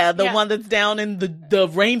 the one that's down in the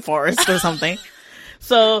rainforest or something.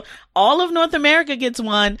 So all of North America gets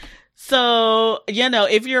 1. So,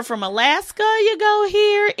 if you're from Alaska, you go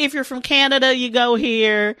here. If you're from Canada, you go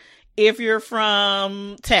here. If you're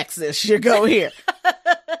from Texas, you go here.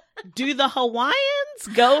 Do the Hawaiians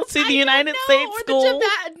go to the United States school? The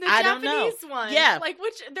I don't Japanese know. one. Yeah.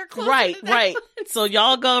 Which they're close Right, to that right. one. So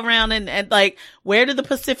y'all go around and where do the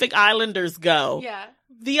Pacific Islanders go? Yeah.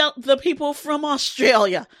 The people from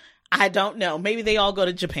Australia. I don't know. Maybe they all go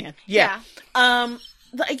to Japan. Yeah.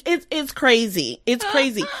 It's crazy. It's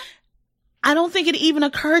crazy. I don't think it even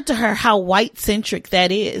occurred to her how white-centric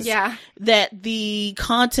that is. Yeah. That the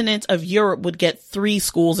continent of Europe would get 3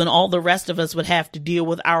 schools and all the rest of us would have to deal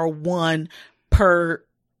with our 1 per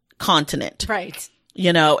continent. Right.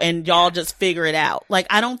 And y'all just figure it out.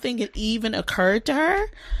 I don't think it even occurred to her.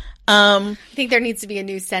 I think there needs to be a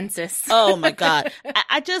new census. Oh my God.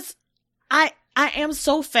 I am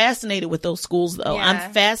so fascinated with those schools, though. Yeah.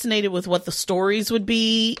 I'm fascinated with what the stories would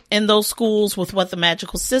be in those schools, with what the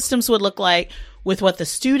magical systems would look like, with what the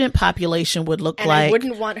student population would look like. I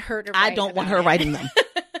wouldn't want her to I don't want her writing them.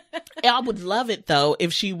 I would love it, though,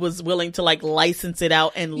 if she was willing to license it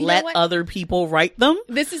out and let other people write them.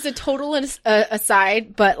 This is a total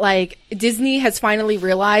aside, but Disney has finally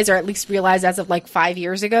realized, or at least realized as of 5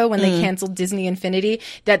 years ago when they canceled Disney Infinity,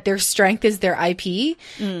 that their strength is their IP.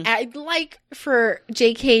 I'd like for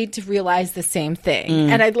JK to realize the same thing.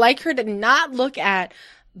 And I'd like her to not look at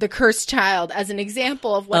The Cursed Child as an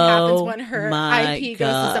example of what happens when her IP goes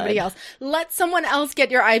to somebody else. Let someone else get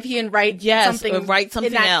your IP and write something. Or write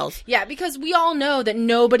something else. Yeah, because we all know that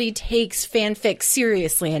nobody takes fanfic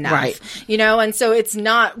seriously enough. Right. And so it's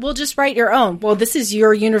not, well, just write your own. Well, this is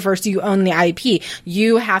your universe. You own the IP.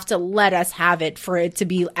 You have to let us have it for it to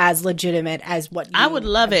be as legitimate as what you I would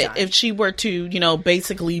love it done. if she were to,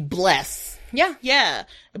 basically bless. Yeah. Yeah.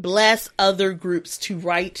 Bless other groups to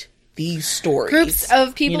write these stories. Groups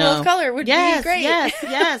of people of color would be great. Yes.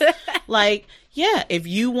 If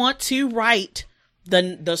you want to write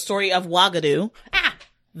the story of Wagadu,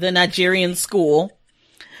 the Nigerian school,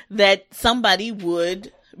 that somebody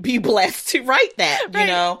would be blessed to write that,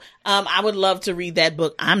 Right. I would love to read that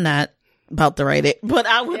book. I'm not about to write it, but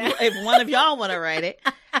I would, if one of y'all want to write it,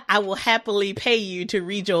 I will happily pay you to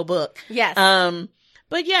read your book. Yes.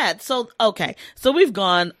 But yeah, so we've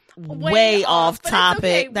gone way off topic.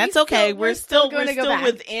 Okay. That's okay. We're still back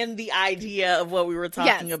within the idea of what we were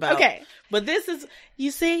talking about. Okay. But this is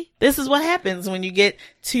what happens when you get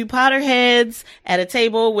 2 Potterheads at a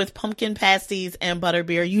table with pumpkin pasties and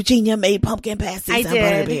butterbeer. Eugenia made pumpkin pasties and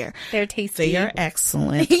butterbeer. They're tasty. They are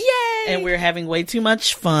excellent. Yay! And we're having way too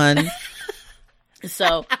much fun. So,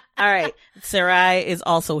 all right. Sarai is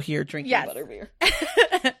also here drinking butterbeer.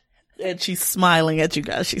 And she's smiling at you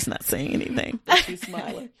guys. She's not saying anything, but she's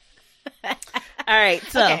smiling. All right.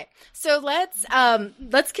 So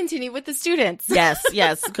let's continue with the students.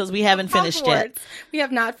 Yes, because we haven't finished yet. We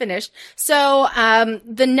have not finished. So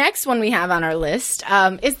the next one we have on our list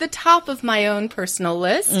is the top of my own personal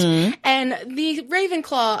list, and the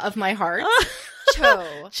Ravenclaw of my heart.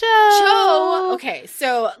 Cho. Okay,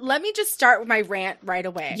 so let me just start with my rant right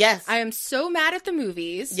away. Yes. I am so mad at the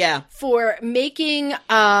movies for making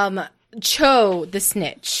Cho the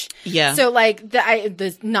snitch. Yeah. So like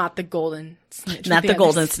not the golden snitch. Not the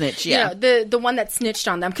golden snitch, yeah. You know, the one that snitched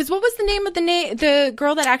on them. Because what was the name of the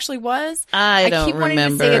girl that actually was? I don't keep wanting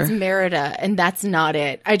remember. to say it's Merida, and that's not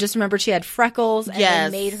it. I just remember she had freckles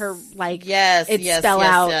and they made her like spell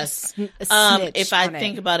out snitch if I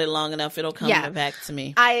think about it long enough, it'll come back to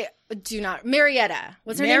me. I do not. Marietta.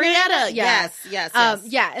 Was her name Marietta? Yeah. Yes.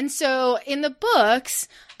 Yeah, and so in the books,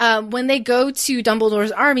 when they go to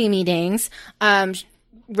Dumbledore's army meetings,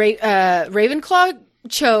 Ravenclaw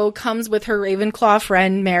Cho comes with her Ravenclaw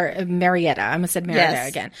friend Marietta. I almost said Merida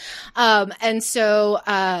again. And so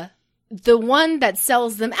the one that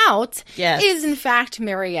sells them out is in fact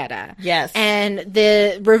Marietta. Yes. And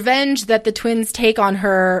the revenge that the twins take on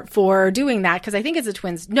her for doing that, because I think it's the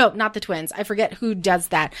twins. No, not the twins. I forget who does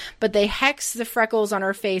that. But they hex the freckles on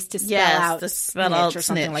her face to spell out snitch or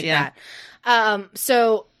something like that.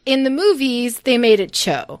 So in the movies, they made it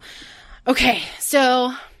Cho. Okay,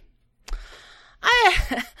 so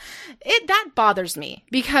that bothers me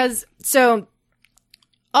because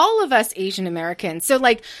all of us Asian Americans.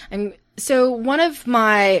 So one of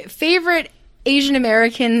my favorite Asian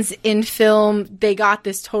Americans in film, they got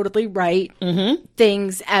this totally right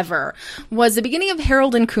things ever, was the beginning of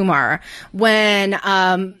Harold and Kumar, when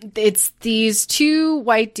it's these two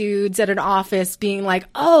white dudes at an office being like,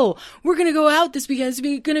 oh, we're going to go out this weekend. It's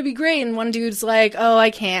going to be great. And one dude's like, oh,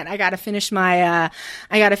 I can't. I got to finish my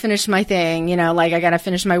thing. You know, like I got to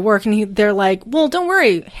finish my work. And they're like, well, don't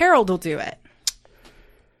worry. Harold will do it.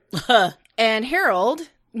 And Harold,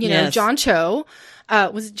 you know, John Cho,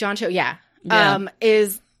 was it John Cho? Yeah.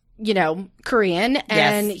 Is, you know, Korean,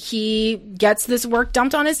 and he gets this work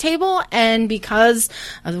dumped on his table, and because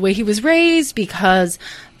of the way he was raised, because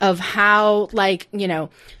of how, like, you know,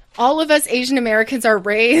 all of us Asian Americans are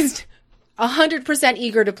raised 100%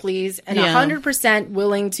 eager to please and 100%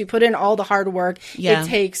 willing to put in all the hard work it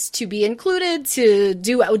takes to be included, to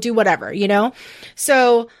do whatever, you know?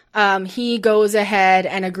 So he goes ahead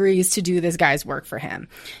and agrees to do this guy's work for him.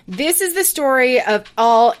 This is the story of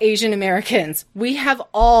all Asian Americans. We have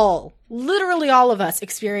literally all of us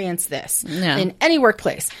experienced this in any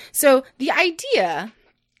workplace. So the idea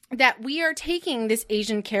that we are taking this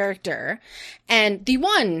Asian character and the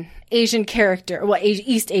one Asian character,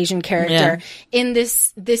 East Asian character in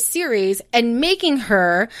this series, and making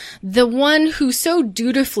her the one who so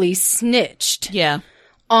dutifully snitched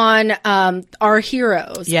on our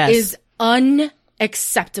heroes is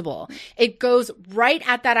unacceptable. It goes right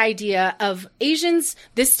at that idea of Asians,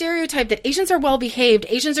 this stereotype that Asians are well behaved,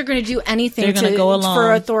 Asians are going to do anything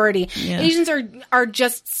for authority. Asians are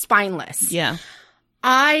just spineless.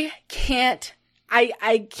 I can't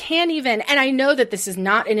even, and I know that this is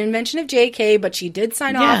not an invention of JK, but she did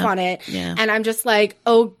sign off on it. And I'm just like,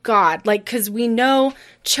 oh God, like, cause we know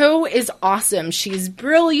Cho is awesome. She's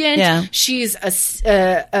brilliant. She's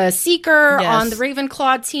a seeker on the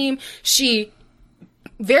Ravenclaw team. She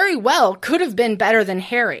very well could have been better than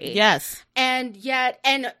Harry. And yet,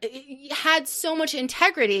 had so much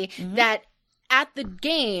integrity that at the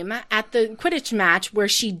Quidditch match where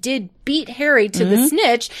she did beat Harry to the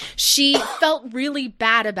snitch, she felt really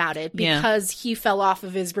bad about it because he fell off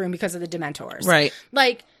of his broom because of the Dementors. Right.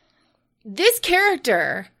 Like, this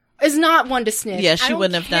character is not one to snitch. Yeah, she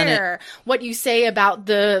wouldn't have done it. I don't care what you say about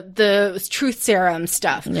the truth serum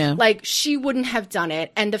stuff. Like, she wouldn't have done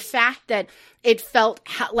it. And the fact that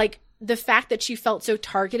the fact that she felt so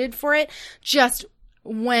targeted for it just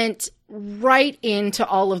went right into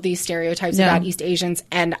all of these stereotypes about East Asians,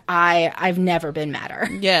 and I've never been madder.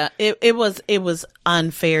 It was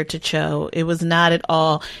unfair to Cho. It was not at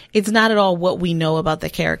all. It's not at all what we know about the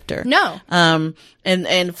character. No.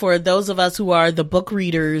 And for those of us who are the book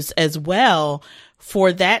readers as well,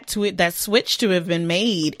 for that switch to have been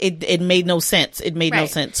made, it made no sense. It made no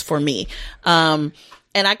sense for me. And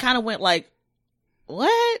I kind of went like,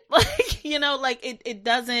 what? Like, you know, like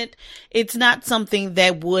it's not something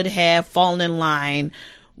that would have fallen in line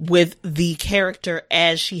with the character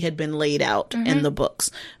as she had been laid out in the books.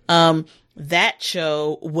 that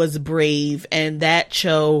Cho was brave, and that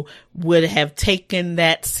Cho would have taken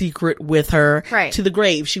that secret with her to the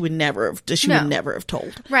grave. She would never have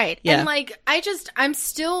told. Right. Yeah. And like, I'm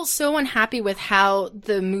still so unhappy with how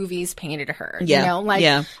the movies painted her. Yeah. You know,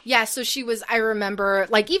 like, yeah. So she was, I remember,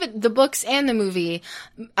 like, even the books and the movie,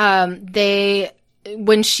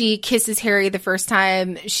 when she kisses Harry the first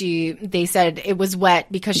time, they said it was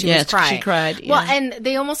wet because she was crying. She cried. Yeah. Well, and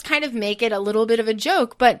they almost kind of make it a little bit of a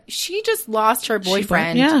joke, but she just lost her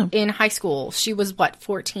boyfriend in high school. She was, what,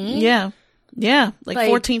 14? Yeah. Yeah. Like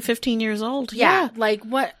 14, 15 years old. Yeah. Like,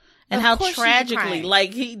 what? And how tragically,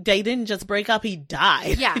 like, they didn't just break up, he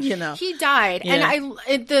died. Yeah. You know? He died. Yeah.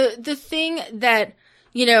 And the thing that,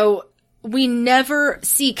 you know, we never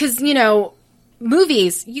see, because, you know,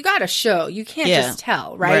 movies, you gotta show. You can't just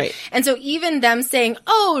tell, right? And so even them saying,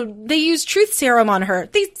 oh, they used truth serum on her,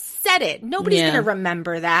 they said it. Nobody's gonna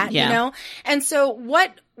remember that, you know? And so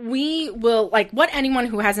what anyone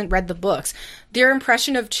who hasn't read the books, their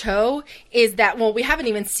impression of Cho is that, well, we haven't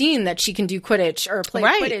even seen that she can do Quidditch or play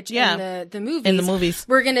Quidditch in the movies. In the movies.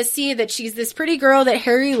 We're going to see that she's this pretty girl that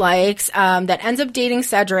Harry likes, that ends up dating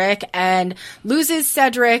Cedric and loses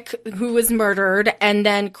Cedric, who was murdered, and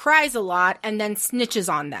then cries a lot and then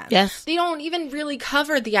snitches on them. Yes. They don't even really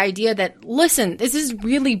cover the idea that, listen, this is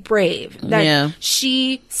really brave. That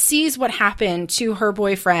she sees what happened to her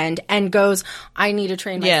boyfriend and goes, I need to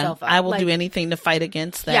train myself up. I will do anything to fight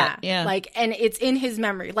against that. Yeah. Like, and it's in his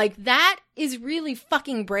memory. Like, that is really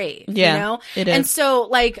fucking brave. Yeah, you know? it is. And so,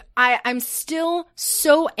 like, I'm still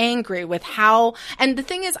so angry with how, and the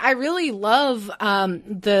thing is, I really love,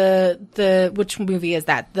 which movie is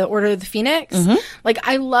that? The Order of the Phoenix? Mm-hmm. Like,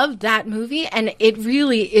 I love that movie, and it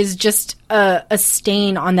really is just a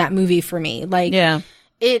stain on that movie for me. Like,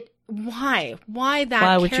 why that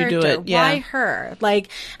why would character? you do it? Yeah. Why her? Like,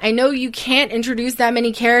 I know you can't introduce that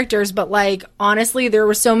many characters, but like, honestly, there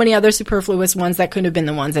were so many other superfluous ones that could have been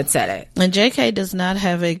the ones that said it. And JK does not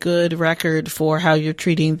have a good record for how you're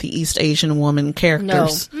treating the East Asian woman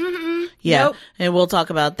characters. No. Mm-hmm. Yeah. Nope. And we'll talk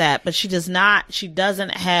about that, but she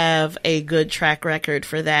doesn't have a good track record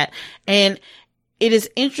for that. And it is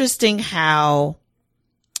interesting how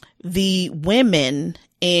the women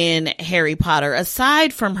in Harry Potter,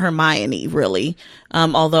 aside from Hermione, really,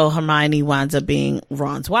 although Hermione winds up being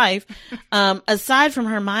Ron's wife, aside from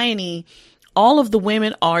Hermione, all of the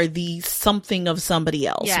women are the something of somebody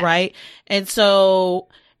else, right? And so,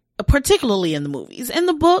 particularly in the movies. In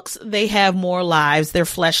the books, they have more lives. They're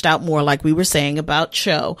fleshed out more, like we were saying about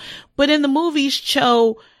Cho. But in the movies,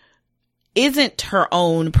 Cho isn't her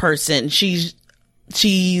own person. She's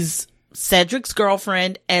Cedric's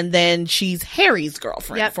girlfriend, and then she's Harry's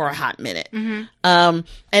girlfriend for a hot minute. Mm-hmm.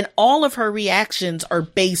 And all of her reactions are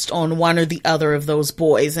based on one or the other of those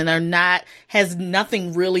boys, and has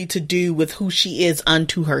nothing really to do with who she is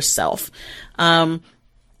unto herself. In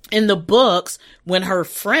the books, when her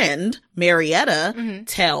friend Marietta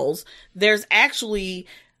tells, there's actually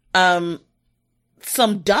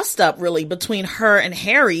some dust up really between her and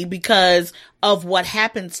Harry because of what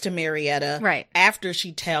happens to Marietta after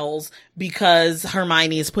she tells, because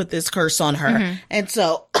Hermione has put this curse on her. Mm-hmm. And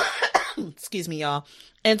so, excuse me, y'all.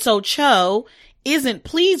 And so Cho isn't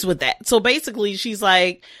pleased with that. So basically she's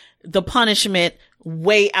like, the punishment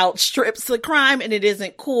way outstrips the crime and it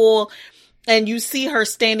isn't cool. And you see her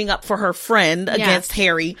standing up for her friend against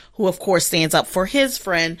Harry, who of course stands up for his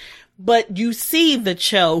friend. But you see the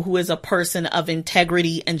Cho, who is a person of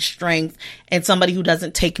integrity and strength and somebody who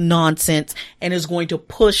doesn't take nonsense and is going to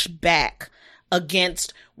push back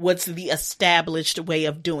against what's the established way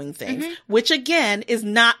of doing things, which again is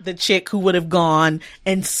not the chick who would have gone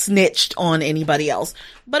and snitched on anybody else.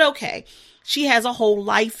 But okay. She has a whole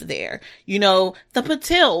life there. You know, the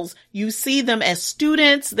Patils, you see them as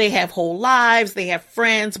students. They have whole lives. They have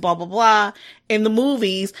friends, blah, blah, blah. In the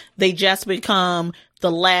movies, they just become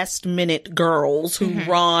the last minute girls who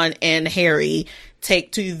Ron and Harry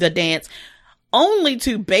take to the dance, only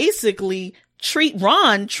to basically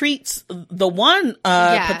Ron treats the one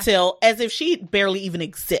Patil as if she barely even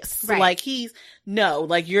exists. Right. Like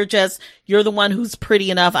you're the one who's pretty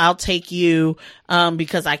enough. I'll take you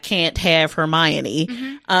because I can't have Hermione.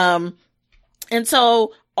 Mm-hmm. And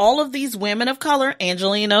so all of these women of color,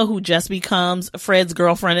 Angelina, who just becomes Fred's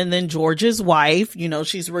girlfriend and then George's wife, you know,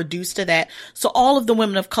 she's reduced to that. So all of the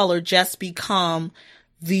women of color just become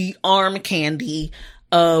the arm candy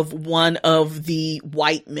of one of the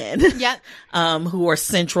white men, who are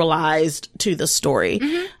centralized to the story.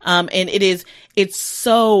 Mm-hmm. And it's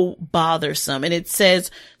so bothersome, and it says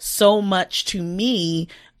so much to me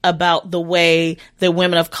about the way that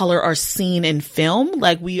women of color are seen in film.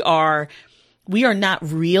 Like, we are we are not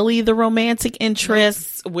really the romantic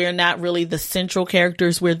interests. We're not really the central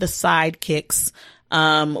characters. We're the sidekicks.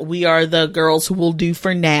 We are the girls who will do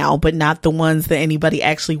for now, but not the ones that anybody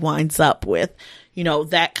actually winds up with, you know,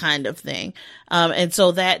 that kind of thing. And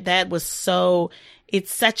so that was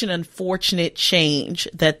it's such an unfortunate change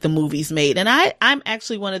that the movies made. And I'm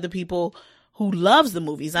actually one of the people who loves the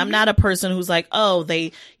movies. I'm not a person who's like, oh,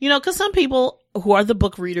 they, you know, cause some people who are the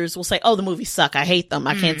book readers will say, oh, the movies suck. I hate them.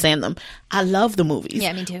 I can't stand them. I love the movies.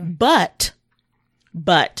 Yeah, me too. But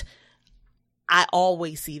I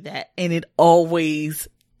always see that, and it always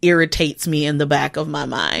irritates me in the back of my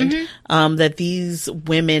mind, that these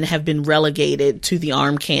women have been relegated to the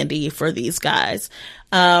arm candy for these guys.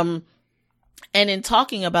 And in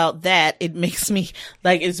talking about that, it makes me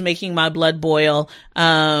like, it's making my blood boil,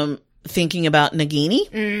 thinking about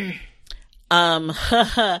Nagini,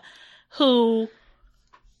 who,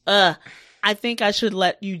 I think I should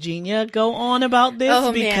let Eugenia go on about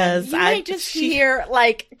this because you might just hear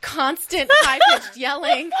like constant high-pitched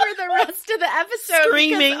yelling for the rest of the episode.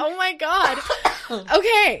 Screaming. Because, oh my God.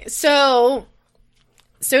 Okay, so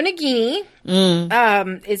Nagini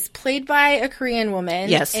is played by a Korean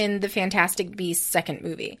woman in the Fantastic Beasts second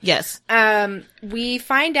movie. Yes. We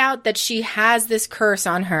find out that she has this curse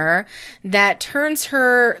on her that turns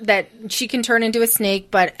her, that she can turn into a snake,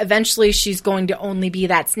 but eventually she's going to only be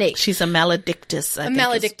that snake. She's a maledictus. I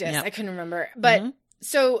couldn't remember. But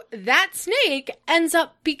so that snake ends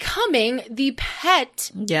up becoming the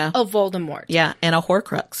pet of Voldemort. Yeah, and a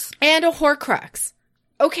Horcrux.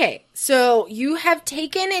 Okay, so you have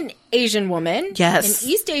taken an Asian woman, an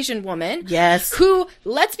East Asian woman, who,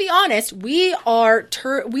 let's be honest, we are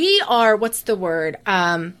what's the word?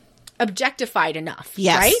 Objectified enough,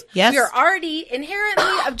 right? Yes. We are already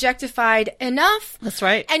inherently objectified enough. That's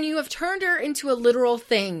right. And you have turned her into a literal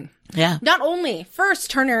thing. Yeah. Not only first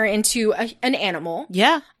turn her into an animal.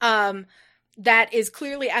 Yeah. That is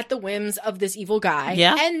clearly at the whims of this evil guy.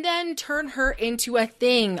 Yeah. And then turn her into a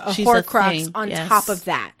thing, She's Horcrux on top of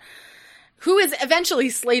that. Who is eventually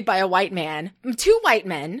slayed by a white man. 2 white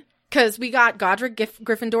men. Because we got Godric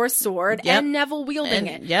Gryffindor's sword and Neville wielding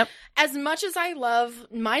it. Yep. As much as I love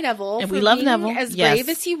my Neville, and for we love being Neville. as brave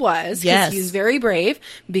as he was, because he's very brave,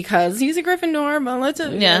 because he's a Gryffindor, but let's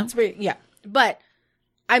But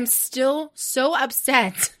I'm still so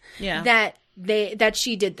upset that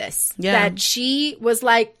she did this. Yeah. That she was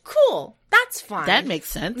like, cool, that's fine. That makes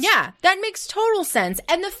sense. Yeah, that makes total sense.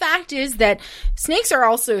 And the fact is that snakes are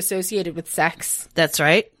also associated with sex. That's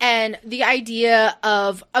right. And the idea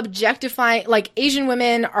of objectifying, like Asian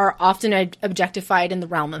women are often objectified in the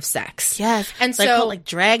realm of sex. Yes. And like, so like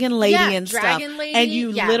Dragon Lady and Dragon stuff. Lady, and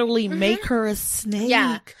you literally make her a snake.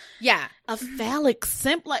 Yeah. Yeah. A phallic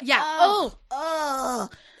symbol. Like,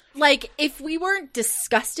 like, if we weren't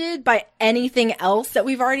disgusted by anything else that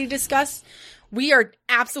we've already discussed, we are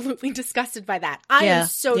absolutely disgusted by that. I am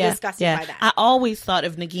so disgusted by that. I always thought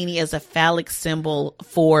of Nagini as a phallic symbol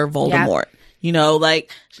for Voldemort. Yeah. You know,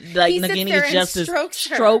 like Nagini is just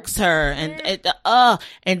strokes her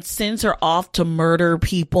and sends her off to murder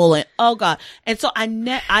people and oh god. And so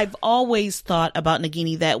I've always thought about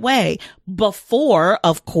Nagini that way before,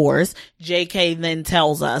 of course, JK then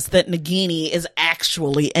tells us that Nagini is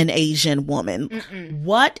actually an Asian woman.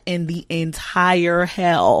 What in the entire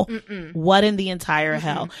hell? What in the entire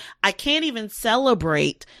hell? I can't even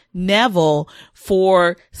celebrate Neville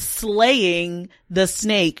for slaying the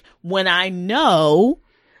snake when I know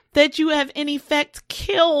that you have in effect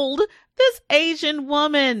killed this Asian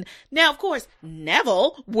woman. Now, of course,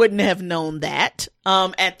 Neville wouldn't have known that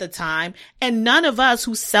at the time, and none of us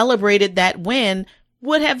who celebrated that win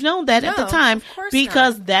would have known that at the time,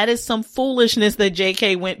 because that is some foolishness that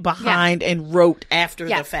JK went behind and wrote after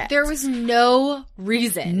the fact. There was no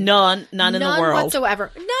reason. None in the world.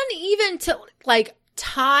 Whatsoever. None even to, like,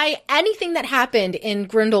 tie anything that happened in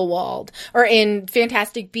Grindelwald or in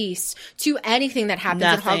Fantastic Beasts to anything that happens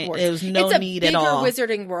at Hogwarts. There was no need at all. It's a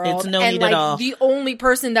bigger Wizarding World. It's no need at all. The only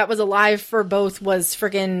person that was alive for both was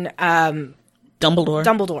friggin'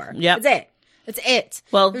 Dumbledore. Yeah, That's it.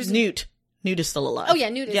 Well, Newt is still alive. Oh yeah,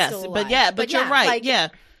 Newt is still alive. But you're right.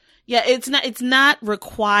 It's not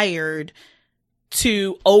required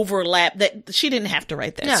to overlap that. She didn't have to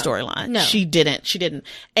write that storyline. No, she didn't.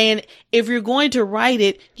 And if you're going to write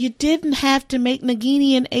it, you didn't have to make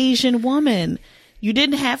Nagini an Asian woman. You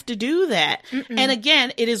didn't have to do that. And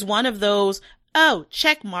again, it is one of those,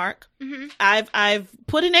 check mark. I've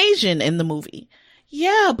put an Asian in the movie.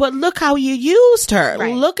 Yeah, but look how you used her.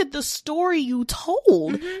 Right. Look at the story you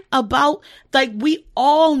told about, like, we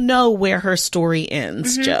all know where her story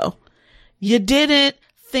ends, Joe. You didn't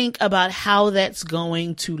think about how that's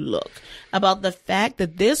going to look. About the fact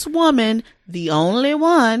that this woman, the only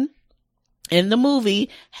one in the movie,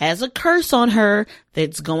 has a curse on her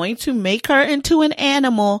that's going to make her into an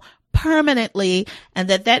animal permanently, and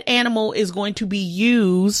that animal is going to be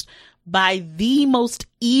used by the most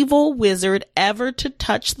evil wizard ever to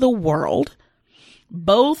touch the world,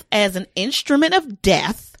 both as an instrument of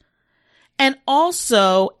death and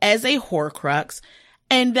also as a Horcrux,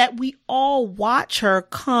 and that we all watch her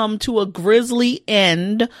come to a grisly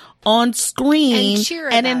end on screen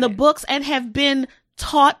and in the books, and have been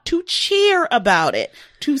taught to cheer about it,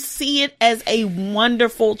 to see it as a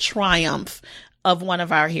wonderful triumph of one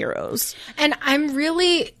of our heroes. And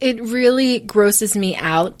it really grosses me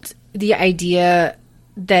out, the idea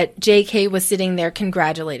that JK was sitting there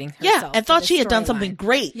congratulating herself. Yeah, and thought she had done something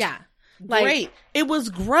great. Yeah. Great. It was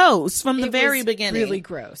gross from the very beginning. Really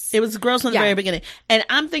gross. It was gross from the very beginning. And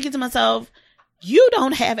I'm thinking to myself, you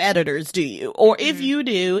don't have editors, do you? Or if you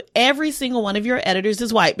do, every single one of your editors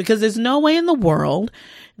is white, because there's no way in the world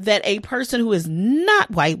that a person who is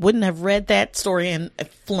not white wouldn't have read that story and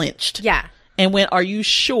flinched. Yeah. And went, are you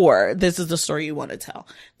sure this is the story you want to tell?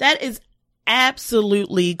 That is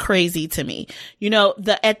absolutely crazy to me. You know,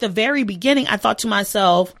 at the very beginning, I thought to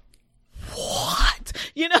myself, what?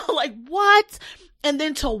 You know, like, what? And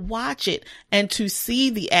then to watch it and to see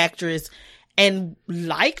the actress and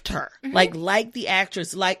liked her, like the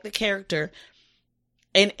actress, like the character.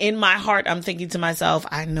 And in my heart, I'm thinking to myself,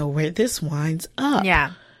 I know where this winds up.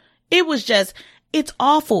 Yeah. It was just, it's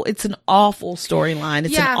awful. It's an awful storyline.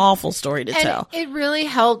 It's an awful story to tell. It really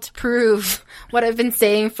helped prove what I've been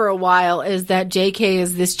saying for a while, is that JK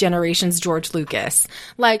is this generation's George Lucas.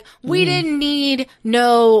 Like, we didn't need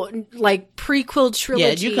no, like, prequel trilogy.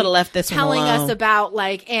 Yeah, you could have left this one telling alone. us about,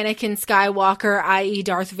 like, Anakin Skywalker, i.e.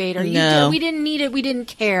 Darth Vader. No. We didn't need it. We didn't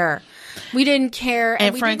care. We didn't care.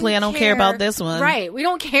 And frankly, I don't care about this one. Right. We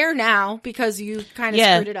don't care now because you kind of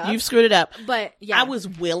screwed it up. You've screwed it up. But, yeah. I was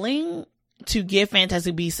willing to give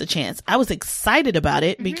Fantastic Beasts a chance. I was excited about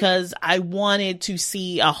it because I wanted to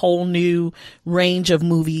see a whole new range of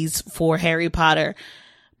movies for Harry Potter.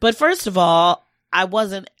 But first of all, I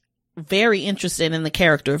wasn't very interested in the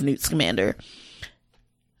character of Newt Scamander.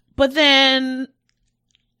 But then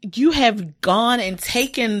you have gone and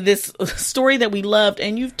taken this story that we loved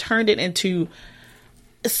and you've turned it into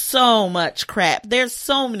so much crap. There's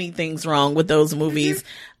so many things wrong with those movies.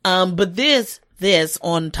 But this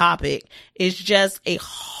on topic is just a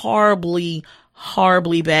horribly,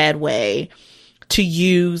 horribly bad way to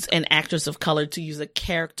use an actress of color, to use a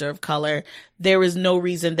character of color. There is no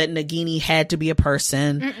reason that Nagini had to be a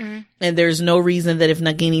person. And there's no reason that if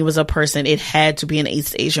Nagini was a person, it had to be an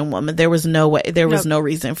East Asian woman. There was no way, there was no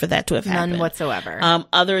reason for that to have happened. None whatsoever.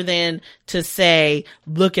 Other than to say,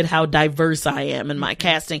 look at how diverse I am in my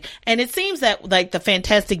casting. And it seems that like the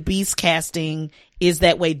Fantastic Beasts casting is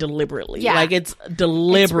that way deliberately. Yeah. Like it's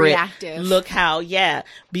deliberate. It's reactive. Look how,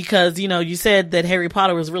 because, you know, you said that Harry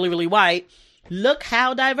Potter was really, really white. Look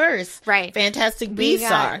how diverse Fantastic Beasts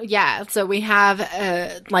are. Yeah. So we have,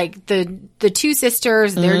 like the two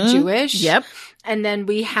sisters, they're Jewish. Yep. And then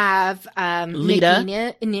we have, Lita.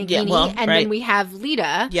 Nagini, and then we have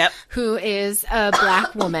Lita, who is a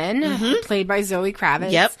black woman, played by Zoe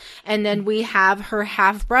Kravitz. Yep. And then we have her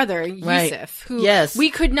half brother, Yusuf, who we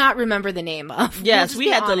could not remember the name of. Yes, we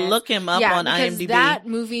had to look him up on IMDb. That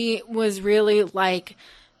movie was really like,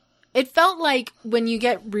 it felt like when you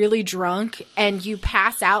get really drunk and you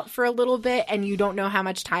pass out for a little bit and you don't know how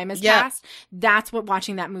much time has passed. That's what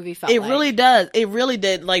watching that movie felt like. It really does. It really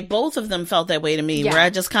did. Like, both of them felt that way to me, where I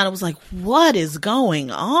just kind of was like, what is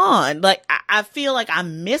going on? Like, I feel like I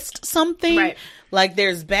missed something. Right. Like,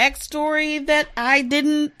 there's backstory that I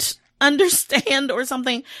didn't understand or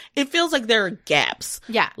something. It feels like there are gaps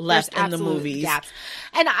left in the movies. Gaps.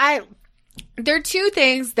 And there are two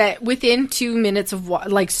things that within 2 minutes of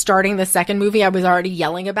like starting the second movie, I was already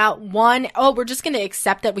yelling about. One, we're just going to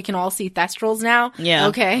accept that we can all see Thestrals now. Yeah.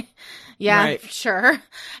 Okay. Yeah, sure.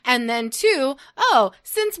 And then two,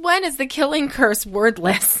 since when is the killing curse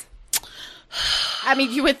wordless? I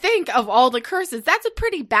mean, you would think of all the curses, that's a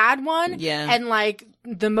pretty bad one. Yeah. And like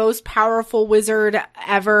the most powerful wizard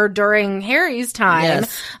ever during Harry's time,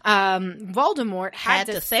 Voldemort had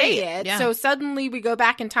to say it. Yeah. So suddenly we go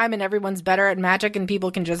back in time and everyone's better at magic and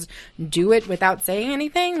people can just do it without saying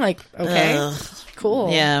anything. Like, okay,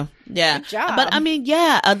 cool. Yeah. Yeah. Good job. But I mean,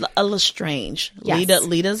 a Lestrange. Yes.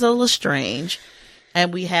 Lita's a Lestrange.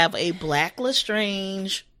 And we have a black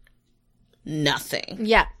Lestrange nothing.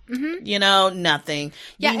 Yeah. Mm-hmm. You know, nothing.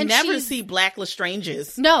 Yeah, you and never she's- see Black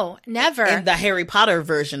Lestranges No, never. in the Harry Potter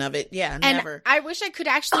version of it. Yeah, And never. I wish I could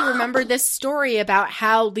actually remember this story about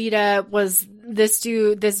how Lita was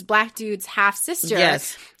this black dude's half sister.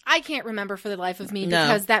 Yes. I can't remember for the life of me No.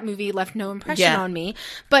 because that movie left no impression Yeah. on me.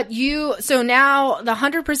 But so now the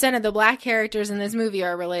 100% of the black characters in this movie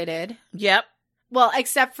are related. Yep. Well,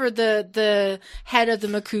 except for the head of the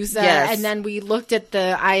MACUSA, Yes. and then we looked at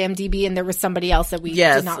the IMDb, and there was somebody else that we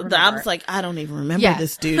Yes. did not remember. I was like, I don't even remember Yeah.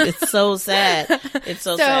 this dude. It's so sad. It's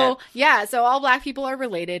so sad. So all black people are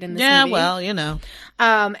related in this Yeah, movie. well, you know.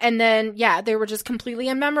 And then they were just completely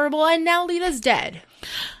unmemorable, and now Lita's dead.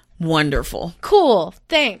 Wonderful. Cool.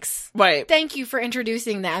 Thanks. Right. Thank you for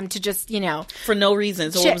introducing them to just For no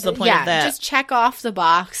reason. So what was the point of that? Just check off the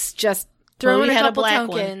box. Just throw Well, in we a had a couple black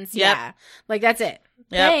one. tokens. Yep. Yeah. Like that's it.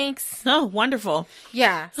 Yep. Thanks. Oh, wonderful.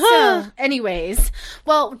 Yeah. So, anyways,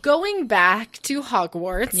 well, going back to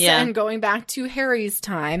Hogwarts Yeah. and going back to Harry's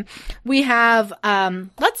time, we have,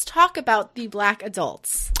 let's talk about the black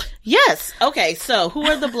adults. Yes. Okay. So who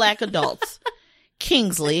are the black adults?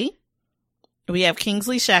 Kingsley. We have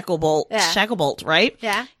Kingsley Shacklebolt. Yeah. Shacklebolt, right?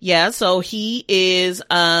 Yeah. Yeah. So he is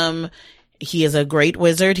a great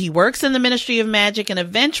wizard. He works in the Ministry of Magic, and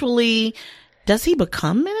eventually, does he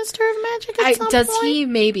become Minister of Magic at some Does point? he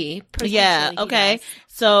maybe? Yeah. Potentially he Okay. does.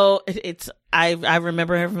 So I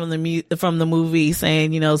remember him from the movie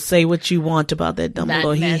saying, say what you want about that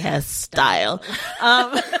Dumbledore. That man He has style.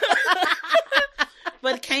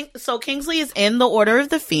 But Kingsley is in the Order of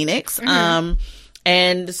the Phoenix.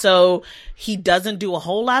 And so he doesn't do a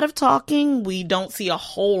whole lot of talking. We don't see a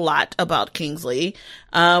whole lot about Kingsley.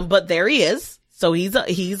 But there he is. So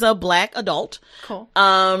he's a black adult. Cool.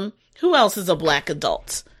 Who else is a black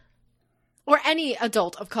adult? Or any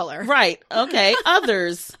adult of color. Right. Okay.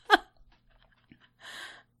 Others.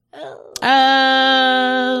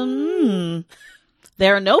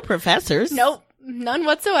 There are no professors. Nope. None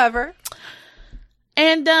whatsoever.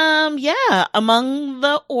 And among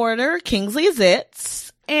the order, Kingsley is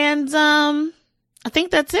it. And I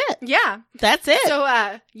think that's it. Yeah. That's it. So,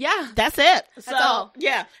 yeah. That's it. That's all.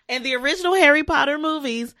 Yeah. And the original Harry Potter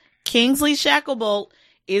movies, Kingsley Shacklebolt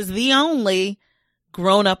is the only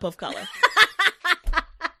grown-up of color.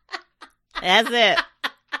 That's it.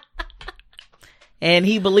 And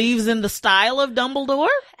he believes in the style of Dumbledore.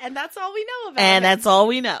 And that's all we know about And him. that's all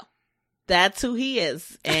we know. That's who he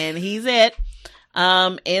is. And he's it.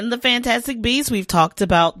 In the Fantastic Beasts, we've talked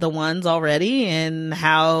about the ones already and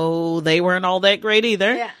how they weren't all that great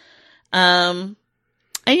either. Yeah. And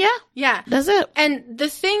Yeah. that's it. And the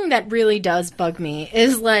thing that really does bug me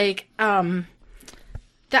is like the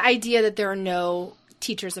idea that there are no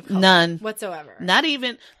teachers of color. None. Whatsoever. Not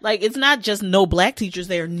even, it's not just no black teachers.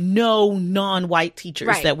 There are no non-white teachers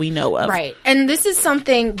Right. that we know of. Right. And this is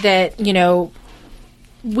something that,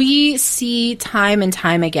 we see time and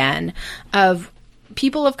time again of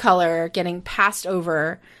people of color getting passed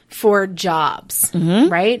over for jobs,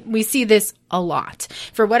 right? We see this a lot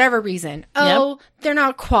for whatever reason. Oh, they're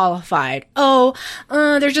not qualified. Oh,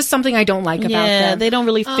 there's just something I don't like about them. They don't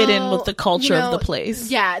really fit in with the culture you know, of the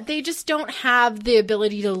place. Yeah, they just don't have the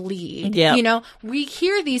ability to lead. Yeah. We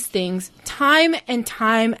hear these things time and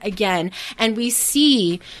time again, and we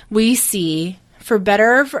see for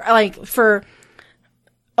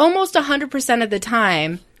almost 100% of the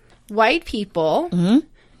time, white people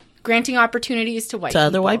granting opportunities to white To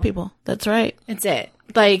other people. white people. That's right. That's it.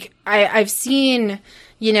 Like I've seen,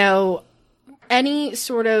 any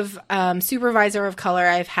sort of supervisor of color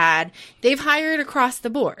I've had, they've hired across the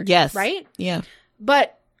board. Yes. Right? Yeah.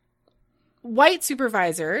 But white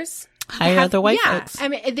supervisors Hire other white yeah, folks. I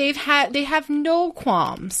mean, they have no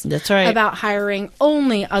qualms. That's right. About hiring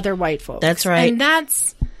only other white folks. That's right. And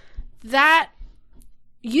that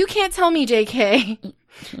you can't tell me, JK,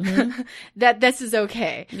 that this is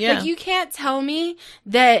okay. Yeah. Like, you can't tell me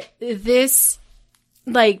that this,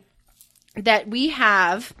 that we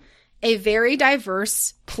have a very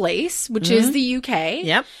diverse place, which is the UK.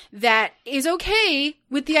 Yep. That is okay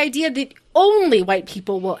with the idea that only white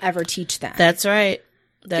people will ever teach them. That's right.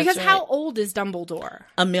 That's because right. how old is Dumbledore?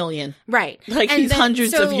 1 million. Right. Like, And he's then-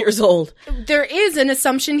 hundreds of so years old. There is an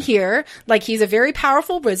assumption here, like he's a very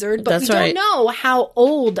powerful wizard, but That's we right. don't know how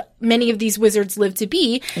old many of these wizards live to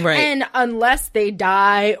be. Right. And unless they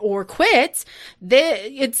die or quit,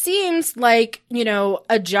 it seems like,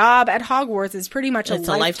 a job at Hogwarts is pretty much It's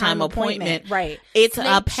a lifetime appointment. Right. It's Snape a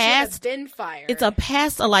should have past. been fired. It's a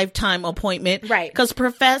past a lifetime appointment. Right. Because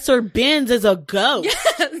Professor Binns is a ghost.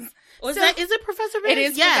 Or is it Professor Binns? It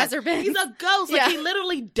is Yeah. Professor Binns. He's a ghost. Yeah. Like, he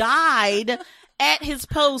literally died at his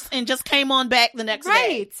post and just came on back the next day.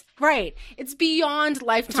 Right, right. It's beyond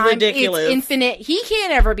lifetime. It's ridiculous. It's infinite. He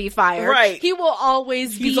can't ever be fired. Right. He will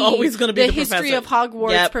always He's always going to be the history professor. of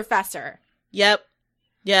Hogwarts Yep. professor. Yep.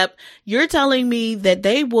 You're telling me that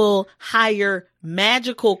they will hire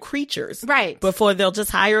magical creatures. Right. Before they'll just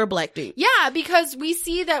hire a black dude. Yeah, because we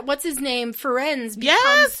see that, what's his name? Ferenz becomes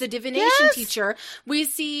Yes, the divination yes. teacher. We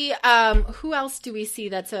see, who else do we see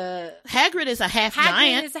that's a... Hagrid is a half Hagrid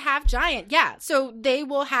giant. is a half giant. Yeah, so they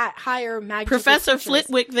will hire magical Professor creatures.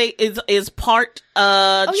 Flitwick is part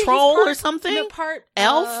Oh, yeah, he's troll part- or something. No, part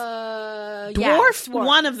Elf? yeah, Dwarf,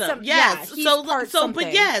 one of them. Some- Yes. yeah, he's so part but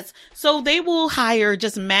something. yes. So they will hire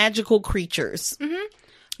just magical creatures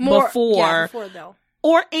More, before- yeah, before though.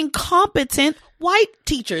 or incompetent white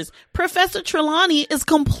teachers. Professor Trelawney is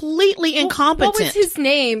completely incompetent. What was his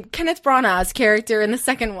name? Kenneth Branagh's character in the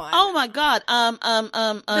second one. Oh my God.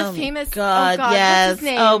 The famous- oh God, God, what's yes. his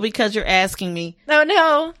name? Oh, because you're asking me.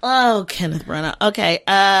 no. Oh, Kenneth Branagh. Okay.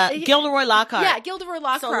 Gilderoy Lockhart. Yeah, Gilderoy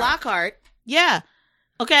Lockhart. So Lockhart. Yeah.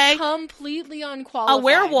 Okay. Completely unqualified. A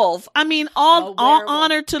werewolf. I mean, all werewolf.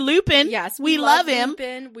 honor to Lupin. Yes, we love him.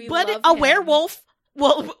 Lupin. We But love a him. werewolf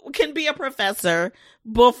can be a professor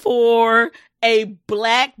before a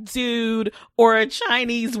black dude or a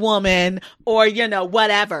Chinese woman or,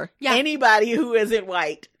 whatever. Yeah. Anybody who isn't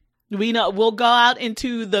white. We'll go out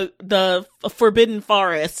into the forbidden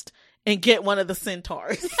forest and get one of the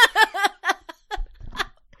centaurs.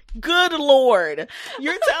 Good Lord.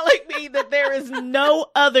 You're telling me that there is no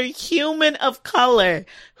other human of color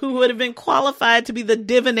who would have been qualified to be the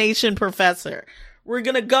divination professor. We're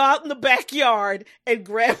going to go out in the backyard and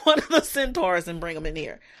grab one of the centaurs and bring them in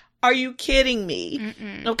here. Are you kidding me?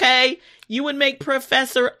 Mm-mm. Okay? You would make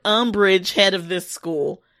Professor Umbridge head of this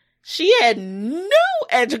school. She had no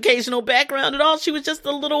educational background at all. She was just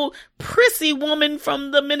a little prissy woman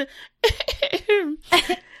from the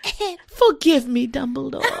Forgive me,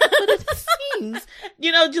 Dumbledore, but it seems,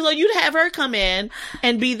 so you'd have her come in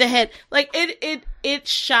and be the head. Like, it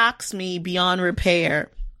shocks me beyond repair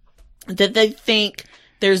that they think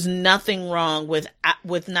there's nothing wrong with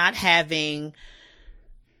not having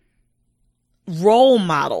role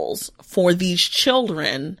models for these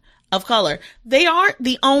children of color.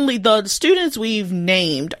 The students we've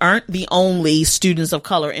named aren't the only students of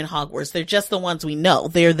color in Hogwarts. They're just the ones we know.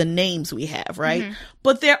 They're the names we have, right? Mm-hmm.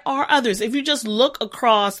 But there are others. If you just look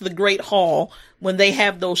across the Great Hall when they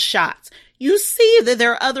have those shots, you see that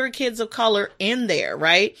there are other kids of color in there,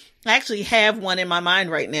 right? I actually have one in my mind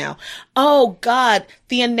right now. Oh God,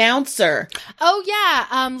 the announcer. Oh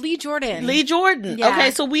yeah, Lee Jordan. Yeah.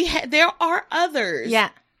 Okay, so there are others. Yeah.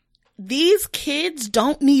 These kids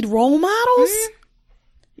don't need role models?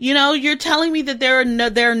 Mm-hmm. You're telling me that there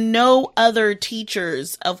are no other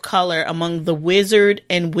teachers of color among the wizard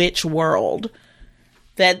and witch world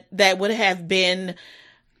that would have been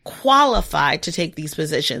qualified to take these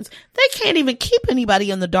positions. They can't even keep anybody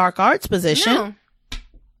in the dark arts position.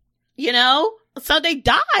 No. So they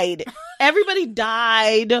died. Everybody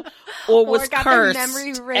died or was got cursed their memory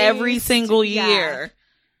erased. every single year. Yeah.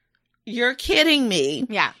 You're kidding me.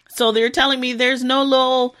 Yeah. So they're telling me there's no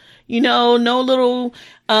little,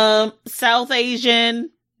 South Asian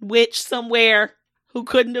witch somewhere who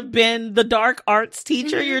couldn't have been the dark arts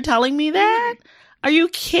teacher. Mm-hmm. You're telling me that? Are you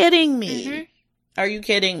kidding me? Mm-hmm. Are you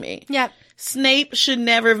kidding me? Yep. Snape should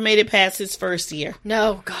never have made it past his first year.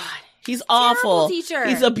 No, God. He's awful. Teacher.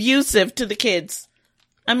 He's abusive to the kids.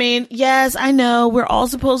 I mean, yes, I know we're all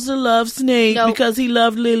supposed to love Snape because he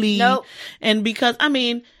loved Lily. And because,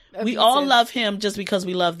 abusive. We all love him just because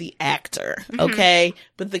we love the actor. Okay.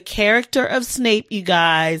 But the character of Snape, you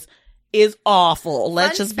guys, is awful.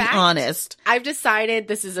 Let's just be honest. I've decided,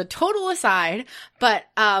 this is a total aside, but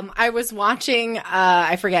I was watching,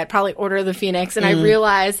 I forget, probably Order of the Phoenix, and I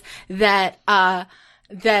realized that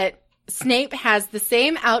Snape has the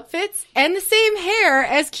same outfits and the same hair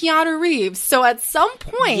as Keanu Reeves. So at some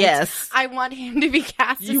point, yes, I want him to be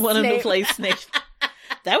cast as You want Snape. him to play Snape.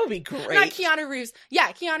 That would be great. Not Keanu Reeves.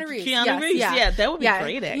 Yeah, Keanu Reeves. Reeves. Yeah, that would be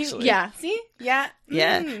great, actually. See? Yeah.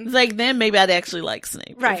 Yeah. It's like, then maybe I'd actually like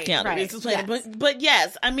Snape. Right. Keanu Reeves was playing. Yes. But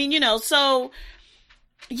yes, I mean, so,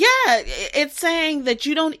 yeah, it's saying that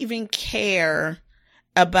you don't even care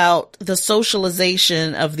about the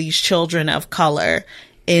socialization of these children of color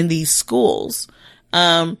in these schools.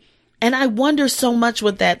 And I wonder so much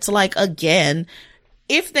what that's like, again,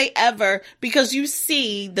 if they ever, because you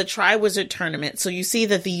see the Triwizard Tournament, so you see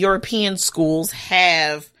that the European schools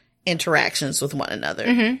have interactions with one another.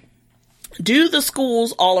 Mm-hmm. Do the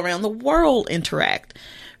schools all around the world interact?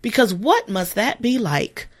 Because what must that be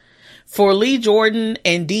like for Lee Jordan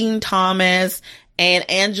and Dean Thomas and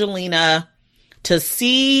Angelina to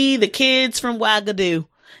see the kids from Wagadu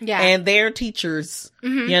and their teachers,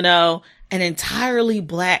 you know, an entirely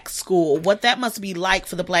Black school, what that must be like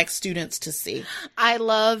for the Black students to see. I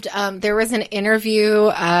loved, there was an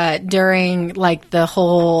interview during like the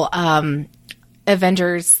whole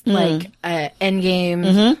Avengers like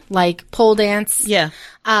Endgame like pole dance. Yeah.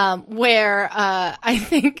 Where I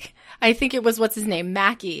think it was what's his name,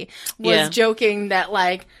 Mackie, was joking that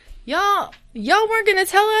like y'all weren't gonna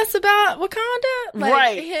tell us about Wakanda,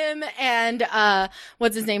 like him and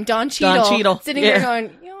what's his name, Don Cheadle sitting there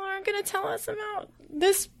going, y'all aren't gonna tell us about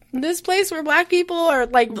this place where Black people are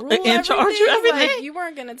like rule in charge of everything. Like, you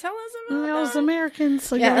weren't gonna tell us about those Americans.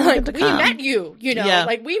 So like we met you, you know,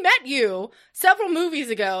 like we met you several movies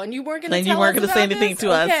ago, and you weren't gonna say anything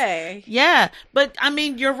to us. Yeah, but I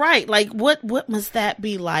mean, you're right. Like, what must that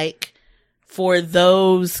be like for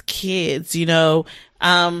those kids? You know,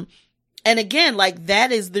 and again, like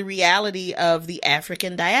that is the reality of the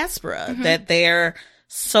African diaspora, that there are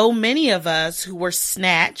so many of us who were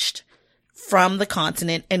snatched from the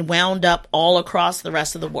continent and wound up all across the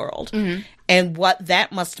rest of the world. And what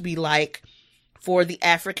that must be like for the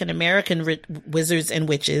African American wizards and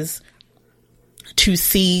witches to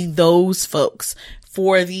see those folks,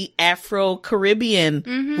 for the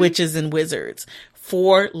Afro-Caribbean witches and wizards,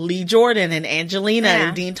 for Lee Jordan and Angelina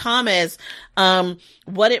and Dean Thomas,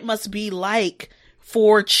 what it must be like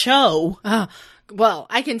for Cho. Well,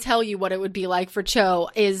 I can tell you what it would be like for Cho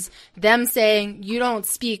is them saying you don't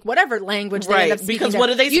speak whatever language they end up speaking. Because what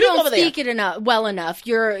do they speak over there? You don't speak it well enough.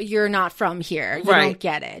 You're not from here. You don't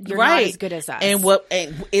get it. You're not as good as us. And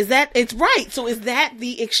is that? It's right. So is that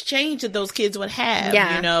the exchange that those kids would have?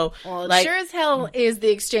 Yeah. You know, well, like, sure as hell is the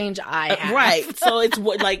exchange I have. Right. So it's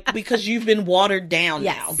like because you've been watered down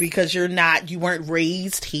now because you weren't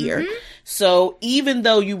raised here. So even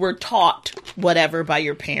though you were taught whatever by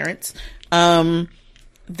your parents,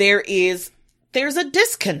 there's a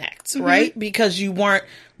disconnect, right? Because you weren't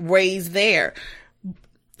raised there.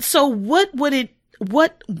 So what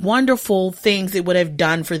wonderful things it would have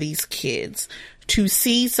done for these kids to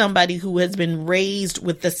see somebody who has been raised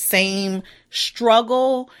with the same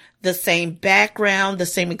struggle, the same background, the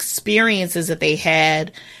same experiences that they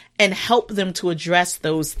had, and help them to address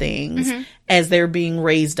those things as they're being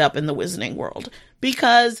raised up in the Wizarding world,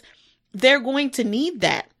 because they're going to need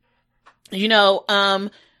that. You know,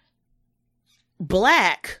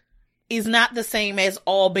 Black is not the same as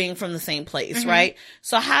all being from the same place, right?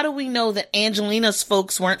 So how do we know that Angelina's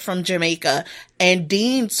folks weren't from Jamaica and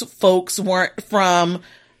Dean's folks weren't from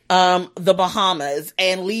the Bahamas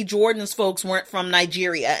and Lee Jordan's folks weren't from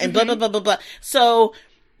Nigeria and blah, blah, blah, blah, blah. So,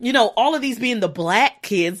 you know, all of these being the Black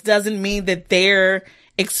kids doesn't mean that their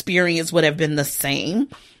experience would have been the same,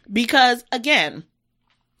 because again,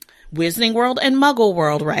 Wizarding World and Muggle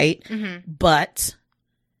World, right? But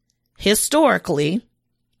historically,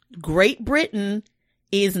 Great Britain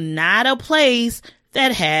is not a place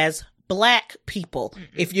that has Black people.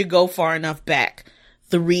 If you go far enough back,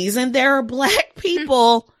 the reason there are Black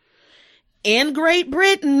people in Great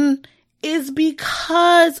Britain is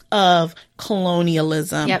because of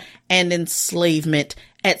colonialism and enslavement,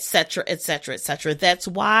 etc., etc., etc. That's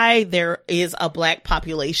why there is a Black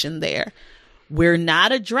population there. We're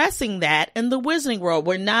not addressing that in the Wizarding world.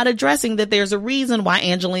 We're not addressing that there's a reason why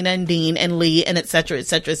Angelina and Dean and Lee and et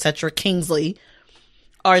cetera, Kingsley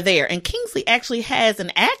are there. And Kingsley actually has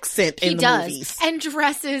an accent in the movies. And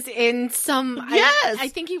dresses in some, yes. I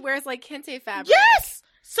think he wears like kente fabric. Yes.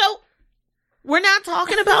 So we're not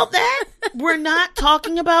talking about that. We're not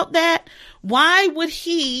talking about that. Why would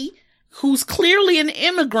he, who's clearly an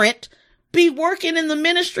immigrant, be working in the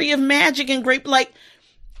Ministry of Magic and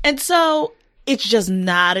and so it's just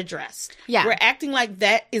not addressed. Yeah. We're acting like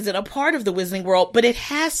that isn't a part of the Wizarding world, but it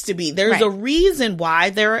has to be. There's a reason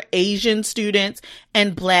why there are Asian students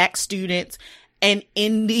and Black students and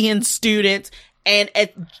Indian students and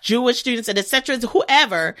Jewish students and et cetera,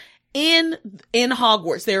 whoever in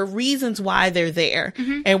Hogwarts. There are reasons why they're there.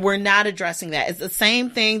 And we're not addressing that. It's the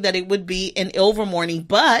same thing that it would be in Ilvermorny,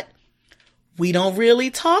 but we don't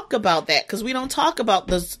really talk about that because we don't talk about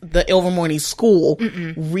the Ilvermorny school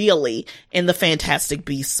really in the Fantastic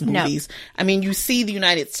Beasts movies. No. I mean, you see the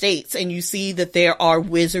United States and you see that there are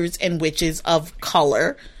wizards and witches of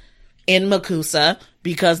color in MACUSA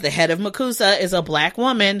because the head of MACUSA is a Black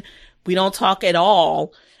woman. We don't talk at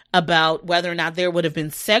all about whether or not there would have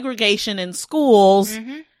been segregation in schools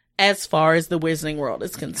as far as the Wizarding world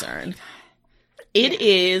is concerned. It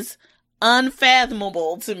is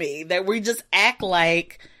unfathomable to me that we just act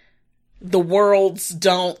like the worlds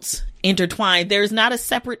don't intertwine. There's not a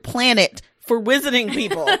separate planet for Wizarding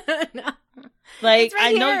people. No. Like,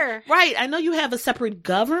 right here. I know you have a separate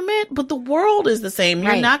government, but the world is the same.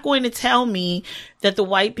 You're Right. not going to tell me that the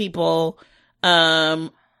white people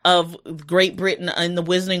of Great Britain in the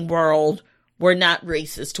Wizarding World were not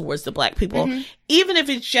racist towards the black people, even if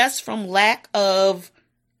it's just from lack of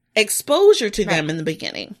exposure to them in the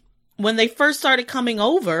beginning. When they first started coming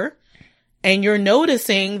over, and you're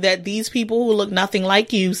noticing that these people who look nothing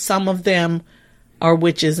like you, some of them are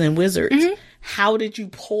witches and wizards. How did you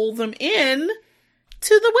pull them in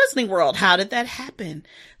to the Wizarding World? How did that happen?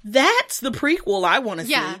 That's the prequel I want to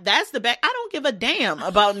see. That's the back. I don't give a damn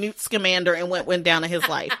about Newt Scamander and what went down in his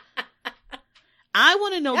life. I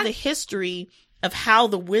want to know the history of how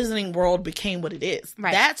the Wizarding World became what it is.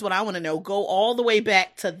 Right. That's what I want to know. Go all the way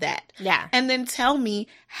back to that. Yeah. And then tell me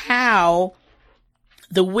how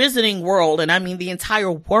the Wizarding World, and I mean the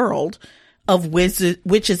entire world of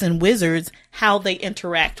witches and wizards, how they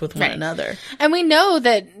interact with one another. And we know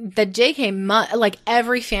that J.K. like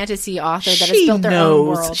every fantasy author that has She built their knows. own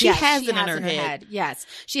world. She has it in her head. Yes,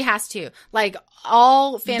 she has to. Like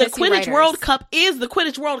all fantasy The Quidditch writers. World Cup is the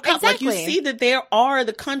Quidditch World Cup. Exactly. Like, you see that there are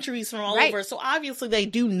the countries from all Right. over. So obviously they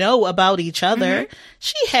do know about each other.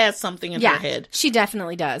 She has something in her head. She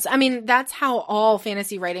definitely does. I mean, that's how all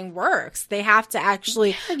fantasy writing works. They have to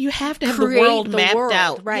actually And you have to have the create world the mapped world.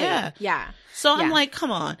 out. Right. Yeah. So I'm Yeah. like,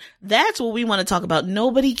 come on. That's what we want to talk about.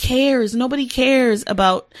 Nobody cares. Nobody cares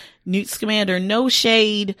about Newt Scamander. No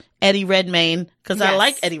shade, Eddie Redmayne, because I Yes.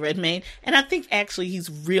 like Eddie Redmayne. And I think actually he's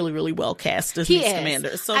really, really well cast as Newt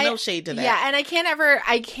Scamander. So no shade to that. Yeah, and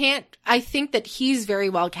I think that he's very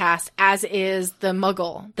well cast, as is the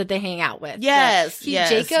muggle that they hang out with. Yes,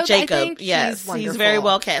 Jacob, I think, yes, he's he's very wonderful.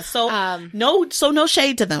 well cast. So no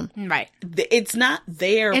shade to them. Right. It's not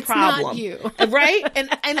their It's problem. not you. Right?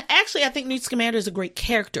 And actually I think Newt Scamander is a great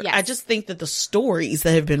character. Yes. I just think that the stories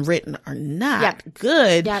that have been written are not Yep.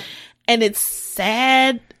 good. Yep. And it's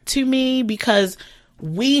sad to me because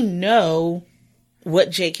we know what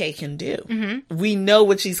JK can do. Mm-hmm. We know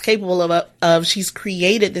what she's capable of. She's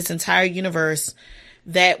created this entire universe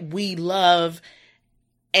that we love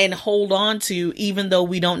and hold on to, even though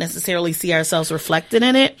we don't necessarily see ourselves reflected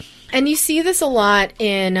in it. And you see this a lot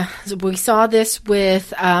we saw this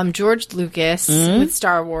with George Lucas with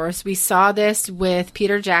Star Wars. We saw this with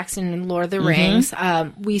Peter Jackson in Lord of the Rings.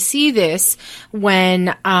 We see this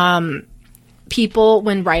when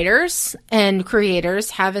when writers and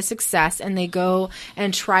creators have a success and they go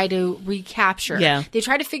and try to recapture. Yeah. They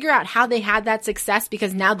try to figure out how they had that success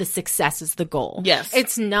because now the success is the goal. Yes.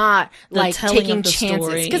 It's not like telling of taking the chances.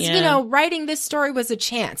 story, Because, yeah. writing this story was a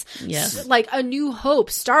chance. Yes. Like A New Hope,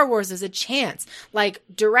 Star Wars is a chance. Like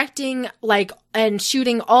directing, and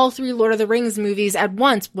shooting all 3 Lord of the Rings movies at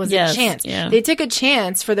once was Yes, a chance. yeah. They took a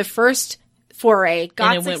chance for the first foray,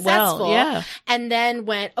 got And it went successful, well, yeah. and then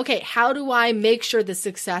went, okay, how do I make sure the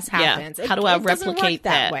success happens? Yeah. How do I it doesn't work replicate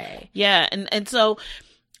that way? Yeah. And so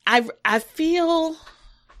I feel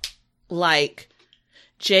like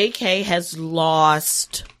JK has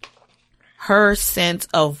lost her sense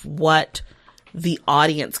of what the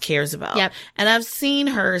audience cares about. Yep. And I've seen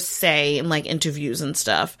her say in interviews and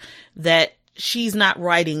stuff that she's not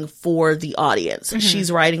writing for the audience.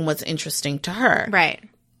 She's writing what's interesting to her. Right.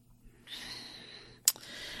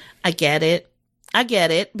 I get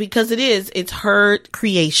it because it's her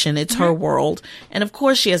creation. It's her world. And of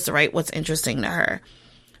course she has to write what's interesting to her,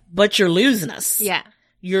 but you're losing us. Yeah.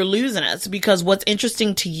 You're losing us because what's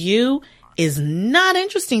interesting to you is not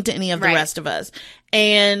interesting to any of the Right. rest of us.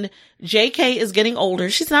 And JK is getting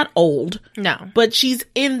older. She's not old. No. But she's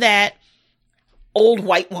in that old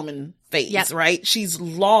white woman phase, Yep. right? She's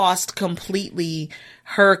lost completely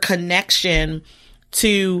her connection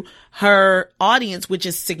to her audience, which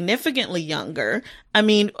is significantly younger. I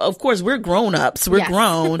mean, of course, we're grown-ups. We're Yes.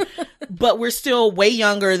 grown, but we're still way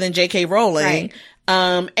younger than J.K. Rowling. Right.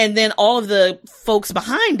 And then all of the folks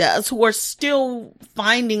behind us who are still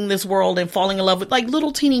finding this world and falling in love with,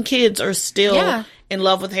 little teeny kids are still Yeah. in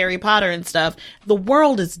love with Harry Potter and stuff. The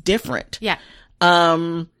world is different. Yeah.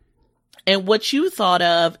 And what you thought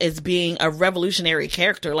of as being a revolutionary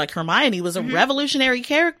character, like Hermione was a revolutionary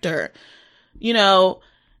character.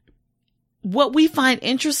 What we find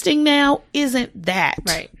interesting now isn't that.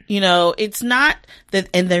 Right. It's not that,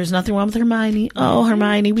 and there's nothing wrong with Hermione. Oh,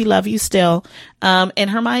 Hermione, we love you still. And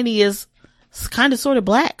Hermione is kind of sort of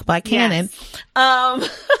black by canon. Yes.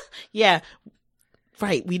 Yeah.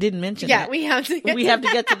 Right. We didn't mention Yeah, that. we have to get We have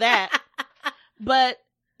to get to that. But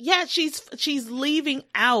yeah, she's leaving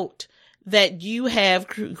out that you have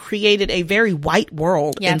created a very white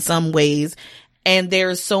world in Yes. some ways. And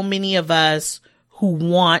there's so many of us who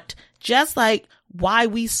want, just like why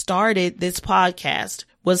we started this podcast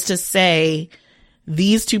was to say,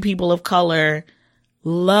 these two people of color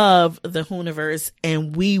love the Hooniverse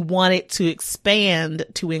and we want it to expand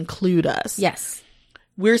to include us. Yes.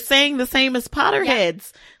 We're saying the same as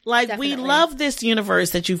Potterheads. Like, definitely. we love this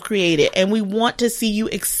universe that you've created and we want to see you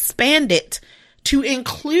expand it to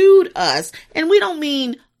include us. And we don't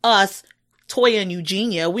mean us, Toya and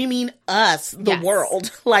Eugenia. We mean us, the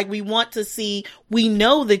world. Like, we want to see, we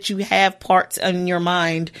know that you have parts in your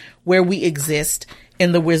mind where we exist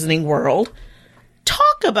in the Wizarding world.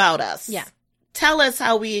 Talk about us. Yeah. Tell us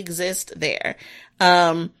how we exist there.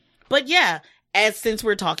 But yeah, since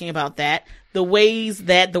we're talking about that, the ways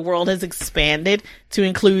that the world has expanded to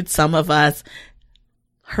include some of us,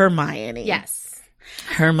 Hermione. Yes.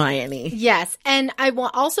 Hermione. Yes. And I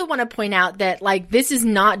also want to point out that, like, this is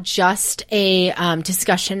not just a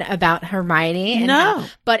discussion about Hermione. And No.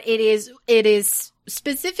 but it is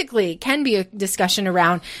specifically can be a discussion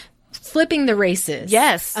around flipping the races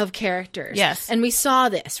of characters. Yes. And we saw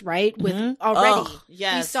this, right? With already. Oh,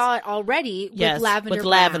 yes. We saw it already with Lavender with Brown,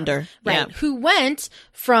 Lavender. right? Yeah. Who went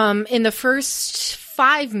from, in the first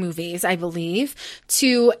 5 movies, I believe,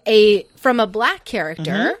 from a black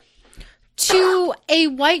character to a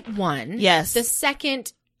white one. Yes. The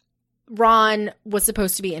second Ron was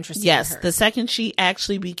supposed to be interested in her. The second she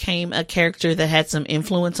actually became a character that had some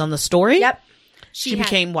influence on the story. Yep. She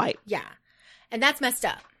became white. Yeah. And that's messed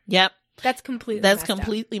up. Yep. That's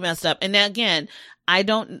completely messed up. And now, again,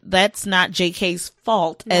 that's not JK's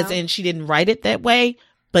fault, No. as in she didn't write it that way,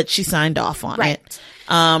 but she signed off on it.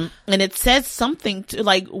 And it says something to,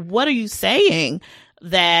 like, what are you saying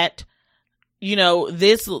that, you know,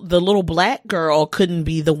 the little black girl couldn't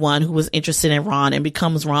be the one who was interested in Ron and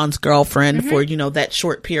becomes Ron's girlfriend for, you know, that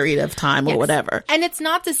short period of time or whatever. And it's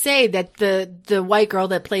not to say that the white girl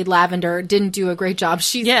that played Lavender didn't do a great job.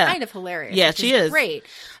 She's kind of hilarious. Yeah, she is. Great.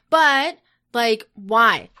 But, like,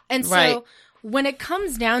 why? And so when it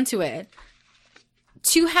comes down to it,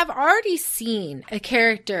 to have already seen a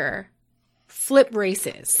character flip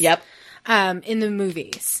races in the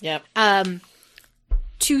movies.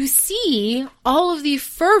 To see all of the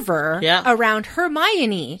fervor around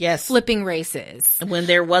Hermione flipping races. When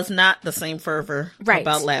there was not the same fervor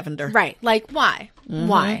about Lavender. Right. Like, why?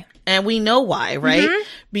 Why? And we know why, right?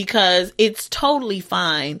 Because it's totally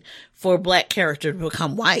fine for a black character to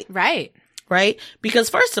become white. Right. Right? Because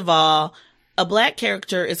first of all, a black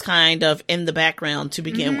character is kind of in the background to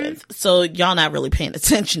begin with. So y'all not really paying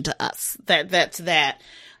attention to us. That's that.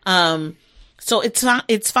 So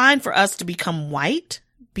it's fine for us to become white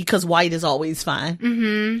because white is always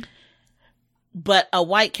fine. But a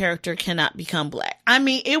white character cannot become black. I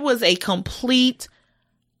mean, it was a complete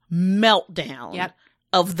meltdown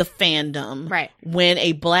of the fandom when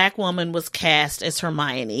a black woman was cast as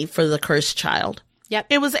Hermione for The Cursed Child.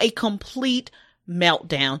 It was a complete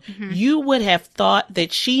meltdown. You would have thought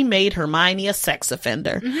that she made Hermione a sex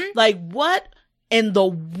offender. Like, what in the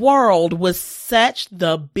world was such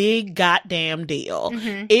the big goddamn deal?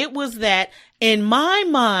 It was that, in my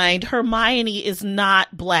mind, Hermione is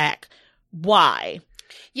not black. Why?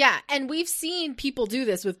 Yeah, and we've seen people do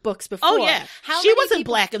this with books before. Oh, yeah. She wasn't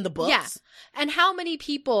black in the books. Yeah. And how many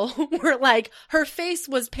people were like, her face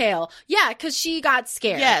was pale? Yeah, because she got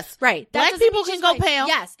scared. Yes. Right. Black people can go pale.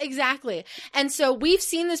 Yes, exactly. And so we've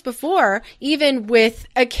seen this before, even with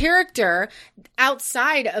a character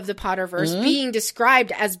outside of the Potterverse being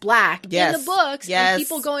described as black in the books. And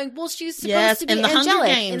people going, well, she's supposed to be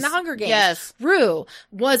angelic in the Hunger Games. Yes. Rue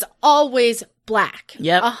was always black.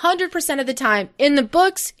 100% of the time in the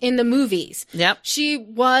books, in the movies. She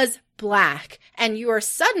was black. And you are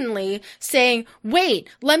suddenly saying, wait,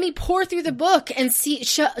 let me pour through the book and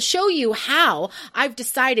show you how I've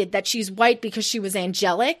decided that she's white because she was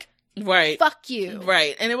angelic. Right. Fuck you.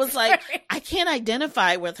 Right. And it was like, I can't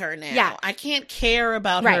identify with her now. Yeah. I can't care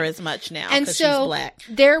about her as much now because she's black.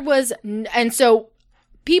 So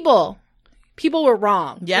people were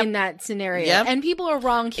wrong in that scenario. And people are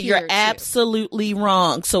wrong here. You're absolutely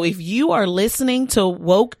wrong. So if you are listening to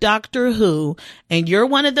Woke Doctor Who and you're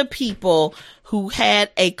one of the people who had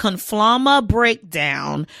a conflama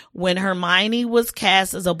breakdown when Hermione was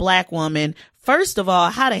cast as a black woman, first of all,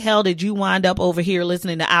 how the hell did you wind up over here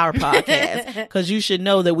listening to our podcast? Because you should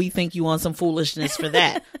know that we think you on some foolishness for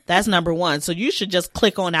that. That's number one. So you should just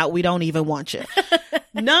click on out. We don't even want you.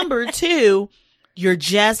 Number two, you're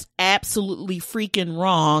just absolutely freaking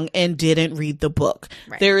wrong and didn't read the book.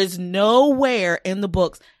 There is nowhere in the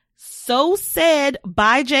books so said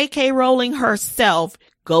by J.K. Rowling herself.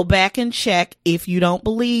 Go back and check if you don't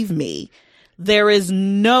believe me. There is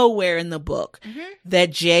nowhere in the book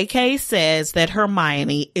that J.K. says that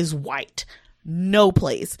Hermione is white. No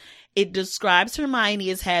place. It describes Hermione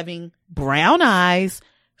as having brown eyes,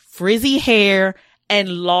 frizzy hair, and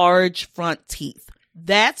large front teeth.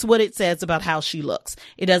 That's what it says about how she looks.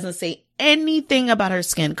 It doesn't say anything about her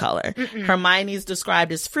skin color. Hermione is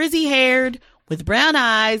described as frizzy haired with brown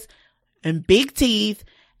eyes and big teeth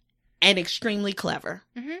and extremely clever.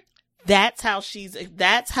 That's how she's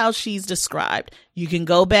described. You can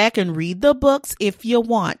go back and read the books if you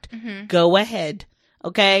want. Go ahead.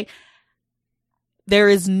 Okay. There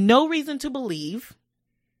is no reason to believe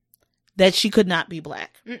that she could not be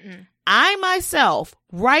black. I myself,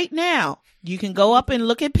 right now, you can go up and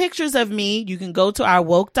look at pictures of me. You can go to our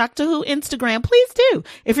Woke Doctor Who Instagram. Please do.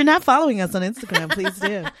 If you're not following us on Instagram, please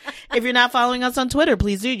do. If you're not following us on Twitter,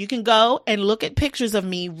 please do. You can go and look at pictures of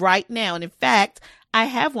me right now. And in fact, I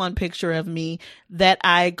have one picture of me that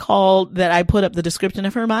I put up the description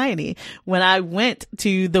of Hermione when I went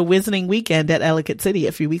to the Wizarding Weekend at Ellicott City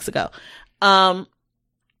a few weeks ago.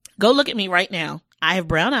 Go look at me right now. I have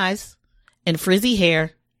brown eyes and frizzy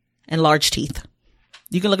hair and large teeth.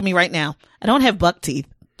 You can look at me right now. I don't have buck teeth,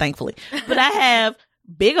 thankfully, but I have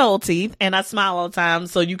big old teeth and I smile all the time.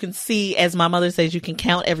 So you can see, as my mother says, you can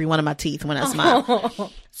count every one of my teeth when I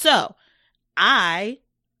smile. So I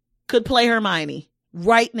could play Hermione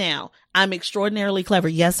right now. I'm extraordinarily clever.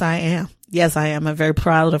 Yes, I am. Yes, I am. I'm very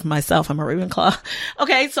proud of myself. I'm a Ravenclaw.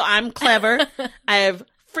 Okay. So I'm clever. I have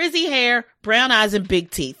frizzy hair, brown eyes, and big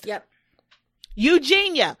teeth. Yep.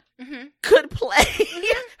 Eugenia could play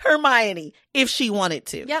Hermione if she wanted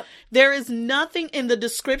to. Yep. There is nothing in the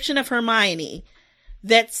description of Hermione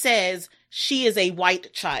that says she is a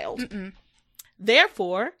white child.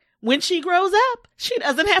 Therefore, when she grows up, she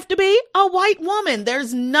doesn't have to be a white woman.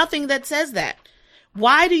 There's nothing that says that.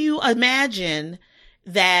 Why do you imagine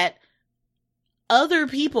that other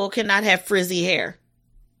people cannot have frizzy hair?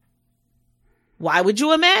 Why would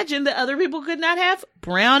you imagine that other people could not have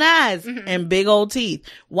brown eyes and big old teeth?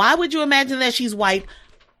 Why would you imagine that she's white,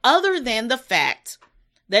 other than the fact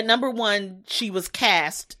that, number one, she was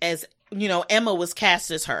cast as, Emma was cast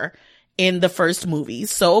as her in the first movies.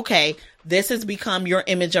 So, okay, this has become your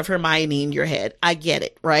image of Hermione in your head. I get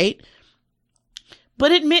it, right?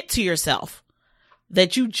 But admit to yourself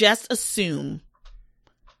that you just assume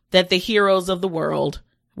that the heroes of the world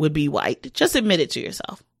would be white. Just admit it to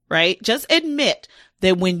yourself. Right? Just admit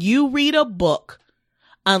that when you read a book,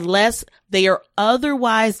 unless they are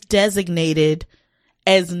otherwise designated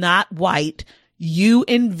as not white, you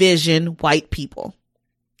envision white people.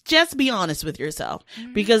 Just be honest with yourself,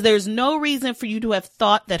 because there's no reason for you to have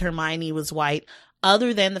thought that Hermione was white,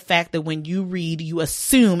 other than the fact that when you read, you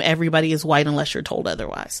assume everybody is white unless you're told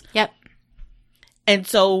otherwise. Yep. And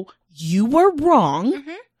so you were wrong.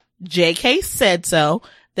 JK said so.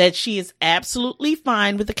 That she is absolutely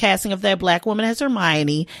fine with the casting of that black woman as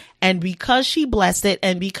Hermione. And because she blessed it,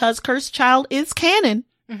 and because Cursed Child is canon,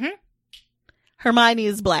 Hermione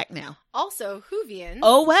is black now. Also, Whovians.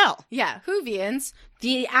 Oh, well. Yeah, Whovians,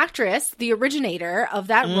 the actress, the originator of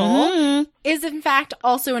that role, is in fact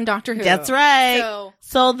also in Doctor Who. That's right.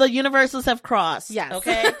 So the universes have crossed. Yes.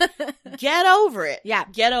 Okay? Get over it. Yeah.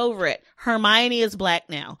 Get over it. Hermione is black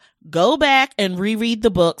now. Go back and reread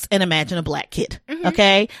the books and imagine a black kid.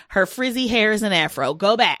 Okay? Her frizzy hair is an afro.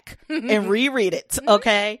 Go back and reread it.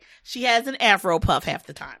 Okay? She has an afro puff half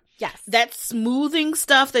the time. Yes. That smoothing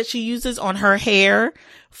stuff that she uses on her hair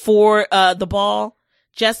for the ball,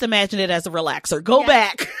 just imagine it as a relaxer. Go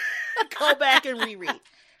back. Go back and reread.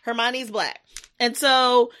 Hermione's black. And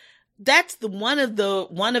so that's one of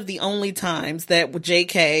the only times that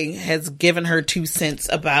JK has given her 2 cents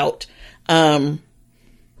about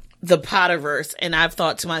the Potterverse, and I've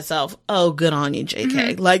thought to myself, oh, good on you,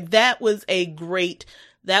 JK. Like, that was a great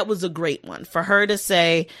one for her to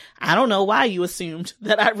say. I don't know why you assumed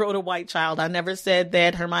that I wrote a white child. I never said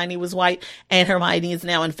that Hermione was white, and Hermione is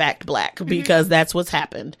now in fact black, because that's what's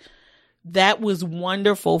happened. That was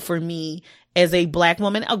wonderful for me as a black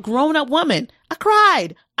woman, a grown-up woman. I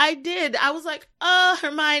cried. I did. I was like, oh,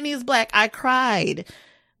 Hermione is black. I cried.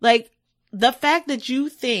 Like, the fact that you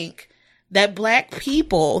think that black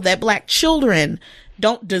people, that black children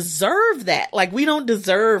don't deserve that. Like, we don't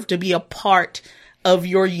deserve to be a part of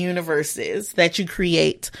your universes that you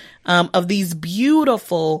create, of these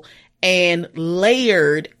beautiful and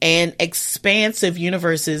layered and expansive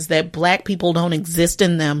universes that black people don't exist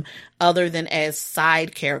in them other than as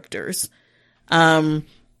side characters. The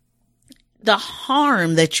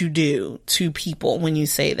harm that you do to people when you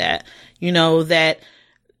say that, that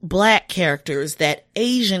black characters, that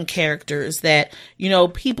Asian characters, that,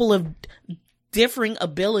 people of differing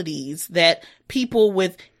abilities, that people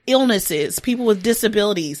with illnesses, people with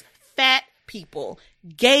disabilities, fat people,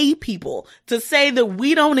 gay people, to say that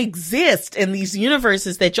we don't exist in these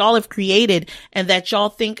universes that y'all have created and that y'all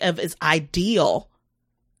think of as ideal.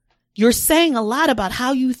 You're saying a lot about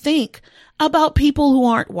how you think about people who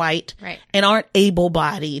aren't white and aren't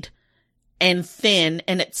able-bodied and thin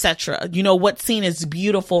and etc. You know, what's seen as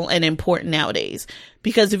beautiful and important nowadays.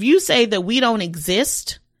 Because if you say that we don't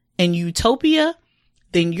exist in utopia,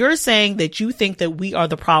 then you're saying that you think that we are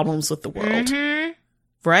the problems with the world. Mm-hmm.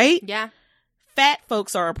 Right? Yeah. Fat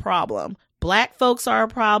folks are a problem. Black folks are a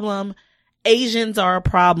problem. Asians are a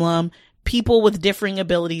problem. People with differing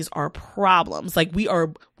abilities are problems. Like we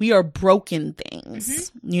are broken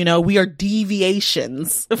things. Mm-hmm. You know, we are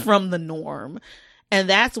deviations from the norm. And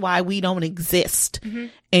that's why we don't exist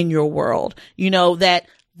in your world. You know, that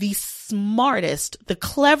the smartest, the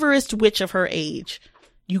cleverest witch of her age,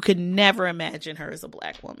 you could never imagine her as a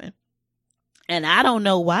black woman. And I don't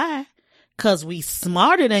know why, because we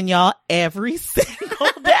smarter than y'all every single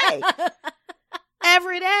day.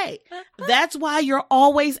 Every day. That's why you're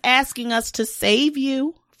always asking us to save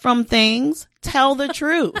you from things. Tell the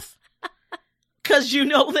truth. Because you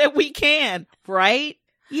know that we can, right?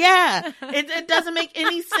 Yeah. It doesn't make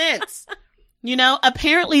any sense. You know,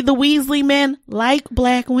 apparently the Weasley men like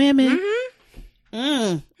black women.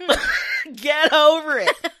 Get over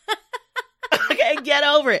it. Okay, get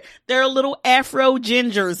over it. There are little Afro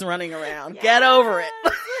gingers running around. Yes. Get over it.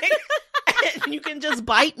 You can just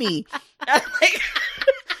bite me.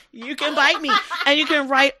 You can bite me. And you can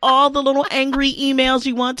write all the little angry emails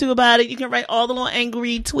you want to about it. You can write all the little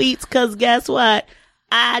angry tweets, because guess what?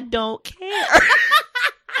 I don't care.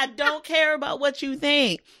 I don't care about what you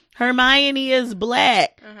think. Hermione is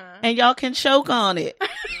black, and y'all can choke on it.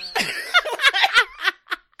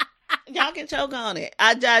 Y'all can choke on it.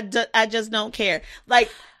 I just don't care.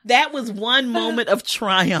 Like, that was one moment of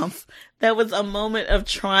triumph. That was a moment of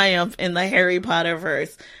triumph in the Harry Potter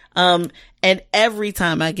verse. And every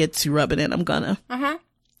time I get to rub it in, I'm gonna.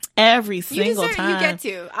 Every single time. You get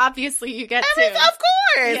to. Obviously, you get to. Of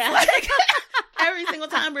course. Yeah. Like, every single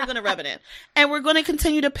time we're gonna rub it in. And we're gonna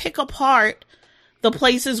continue to pick apart the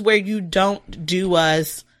places where you don't do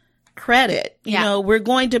us credit. You know, we're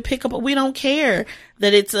going to pick up, we don't care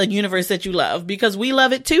that it's a universe that you love, because we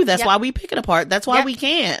love it too. That's why we pick it apart. That's why we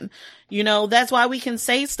can. You know, that's why we can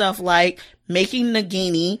say stuff like making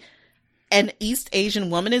Nagini an East Asian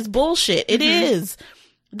woman is bullshit. It is.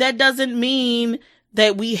 That doesn't mean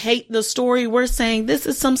that we hate the story. We're saying this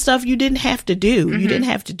is some stuff you didn't have to do. You didn't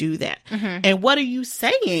have to do that. And what are you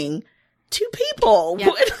saying to people?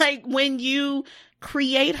 Like, when you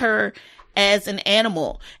create her as an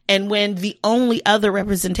animal, and when the only other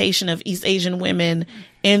representation of East Asian women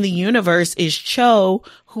in the universe is Cho,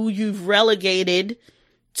 who you've relegated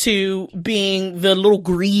to being the little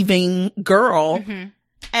grieving girl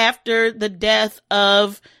after the death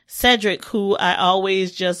of Cedric, who I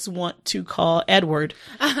always just want to call Edward.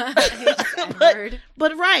 Edward.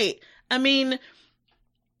 But right. I mean,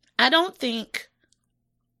 I don't think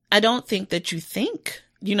that you think,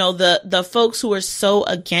 you know, the folks who are so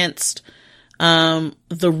against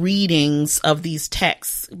the readings of these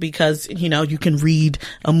texts, because, you know, you can read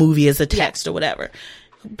a movie as a text or whatever.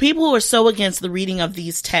 People who are so against the reading of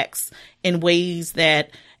these texts in ways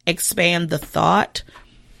that expand the thought,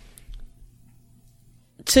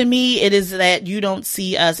 to me, it is that you don't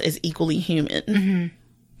see us as equally human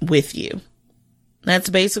with you.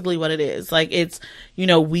 That's basically what it is. Like, it's, you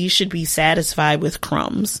know, we should be satisfied with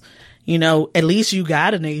crumbs. You know, at least you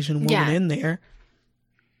got an Asian woman in there.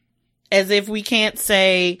 As if we can't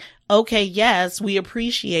say, okay, yes, we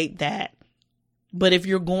appreciate that, but if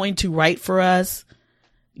you're going to write for us,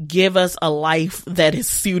 give us a life that is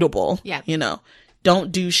suitable. You know,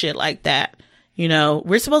 don't do shit like that. You know,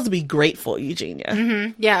 we're supposed to be grateful,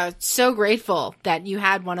 Eugenia. Yeah, so grateful that you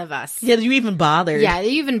had one of us. Yeah, you even bothered. Yeah,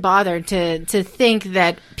 you even bothered to think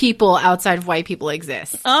that people outside of white people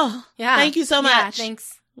exist. Oh, yeah. Thank you so much. Yeah,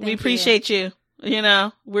 thanks. We appreciate you. You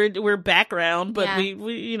know, we're background, but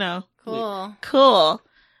we you know. Cool.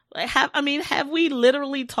 Like, have we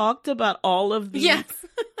literally talked about all of these? Yes.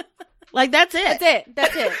 Like, that's it.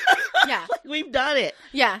 That's it. Yeah. Like, we've done it.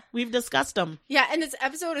 Yeah. We've discussed them. Yeah, and this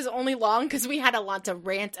episode is only long because we had a lot to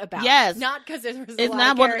rant about. Yes. Not because there was a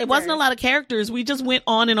lot of characters. It wasn't a lot of characters. We just went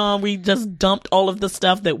on and on. We just dumped all of the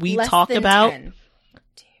stuff that we Less talked than about. 10. 1,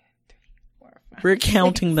 2, 3, 4, 5. We're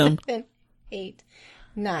counting them. 7, 8,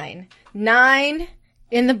 9. 9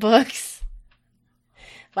 in the books.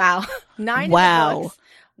 Wow. 9 in the books.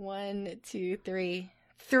 1, 2, 3.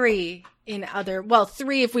 3 in other, well,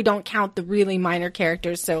 3 if we don't count the really minor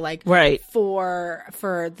characters. So like 4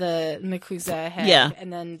 for the MACUSA head. Yeah.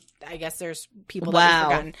 And then I guess there's people that we've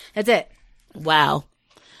forgotten. That's it. Wow.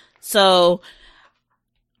 So,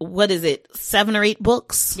 what is it? 7 or 8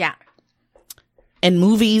 books? Yeah. And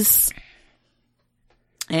movies.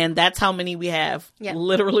 And that's how many we have. Yeah.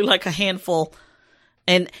 Literally like a handful.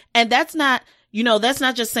 And that's not, that's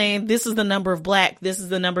not just saying this is the number of Black, this is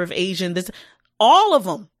the number of Asian, all of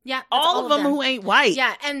them. Yeah. All of them who ain't white.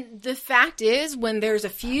 Yeah. And the fact is, when there's a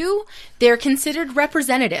few, they're considered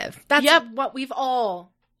representative. That's what we've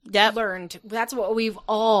all learned. That's what we've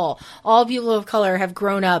all people of color have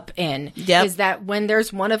grown up in. Is that when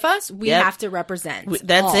there's one of us, we have to represent.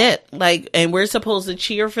 That's it. And we're supposed to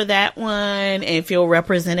cheer for that one and feel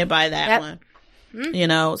represented by that one.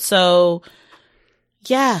 Mm-hmm. So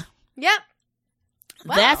yeah. Yep.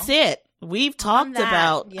 Wow. That's it. We've talked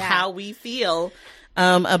about how we feel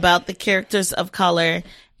about the characters of color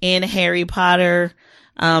in Harry Potter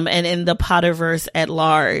and in the Potterverse at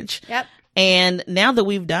large. Yep. And now that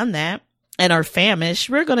we've done that and are famished,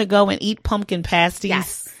 we're going to go and eat pumpkin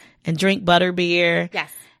pasties and drink butterbeer. Yes.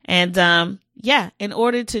 And in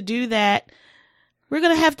order to do that, we're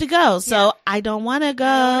going to have to go. So I don't want to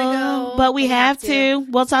go, but we have to.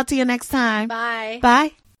 We'll talk to you next time. Bye.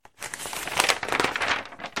 Bye.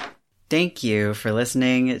 Thank you for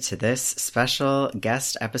listening to this special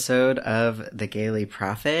guest episode of The Gayly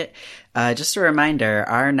Prophet. Just a reminder,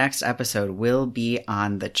 our next episode will be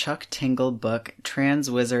on the Chuck Tingle book,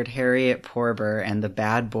 Trans Wizard Harriet Porber and the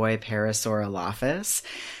Bad Boy Parasaurolophus.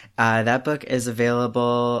 That book is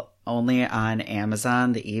available only on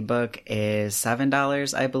Amazon. The ebook is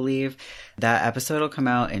 $7, I believe. That episode will come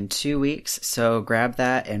out in 2 weeks, so grab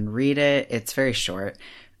that and read it. It's very short.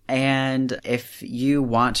 And if you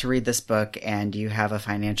want to read this book and you have a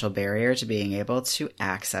financial barrier to being able to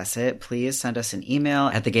access it, please send us an email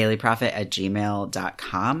at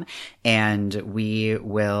thegaylyprophet@gmail.com and we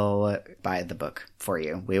will buy the book for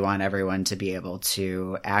you. We want everyone to be able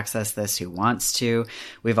to access this who wants to.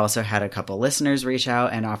 We've also had a couple listeners reach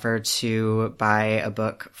out and offer to buy a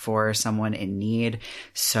book for someone in need.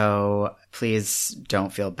 So please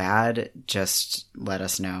don't feel bad. Just let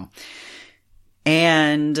us know.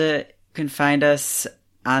 And you can find us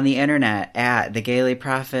on the internet at The Gayly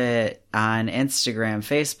Prophet on Instagram,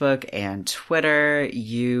 Facebook, and Twitter.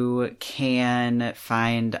 You can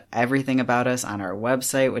find everything about us on our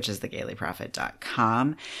website, which is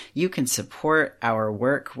thegaylyprophet.com. You can support our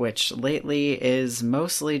work, which lately is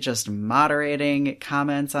mostly just moderating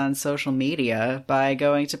comments on social media, by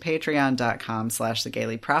going to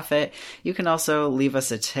patreon.com/thegaylyprophet. You can also leave us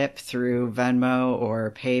a tip through Venmo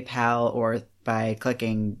or PayPal or by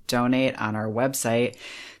clicking donate on our website.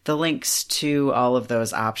 The links to all of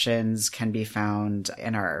those options can be found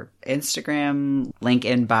in our Instagram, link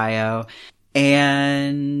in bio.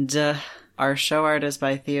 And our show art is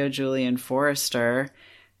by Theo Julian Forrester.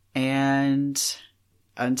 And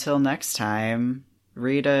until next time,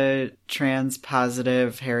 read a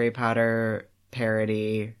trans-positive Harry Potter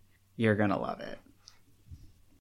parody. You're gonna love it.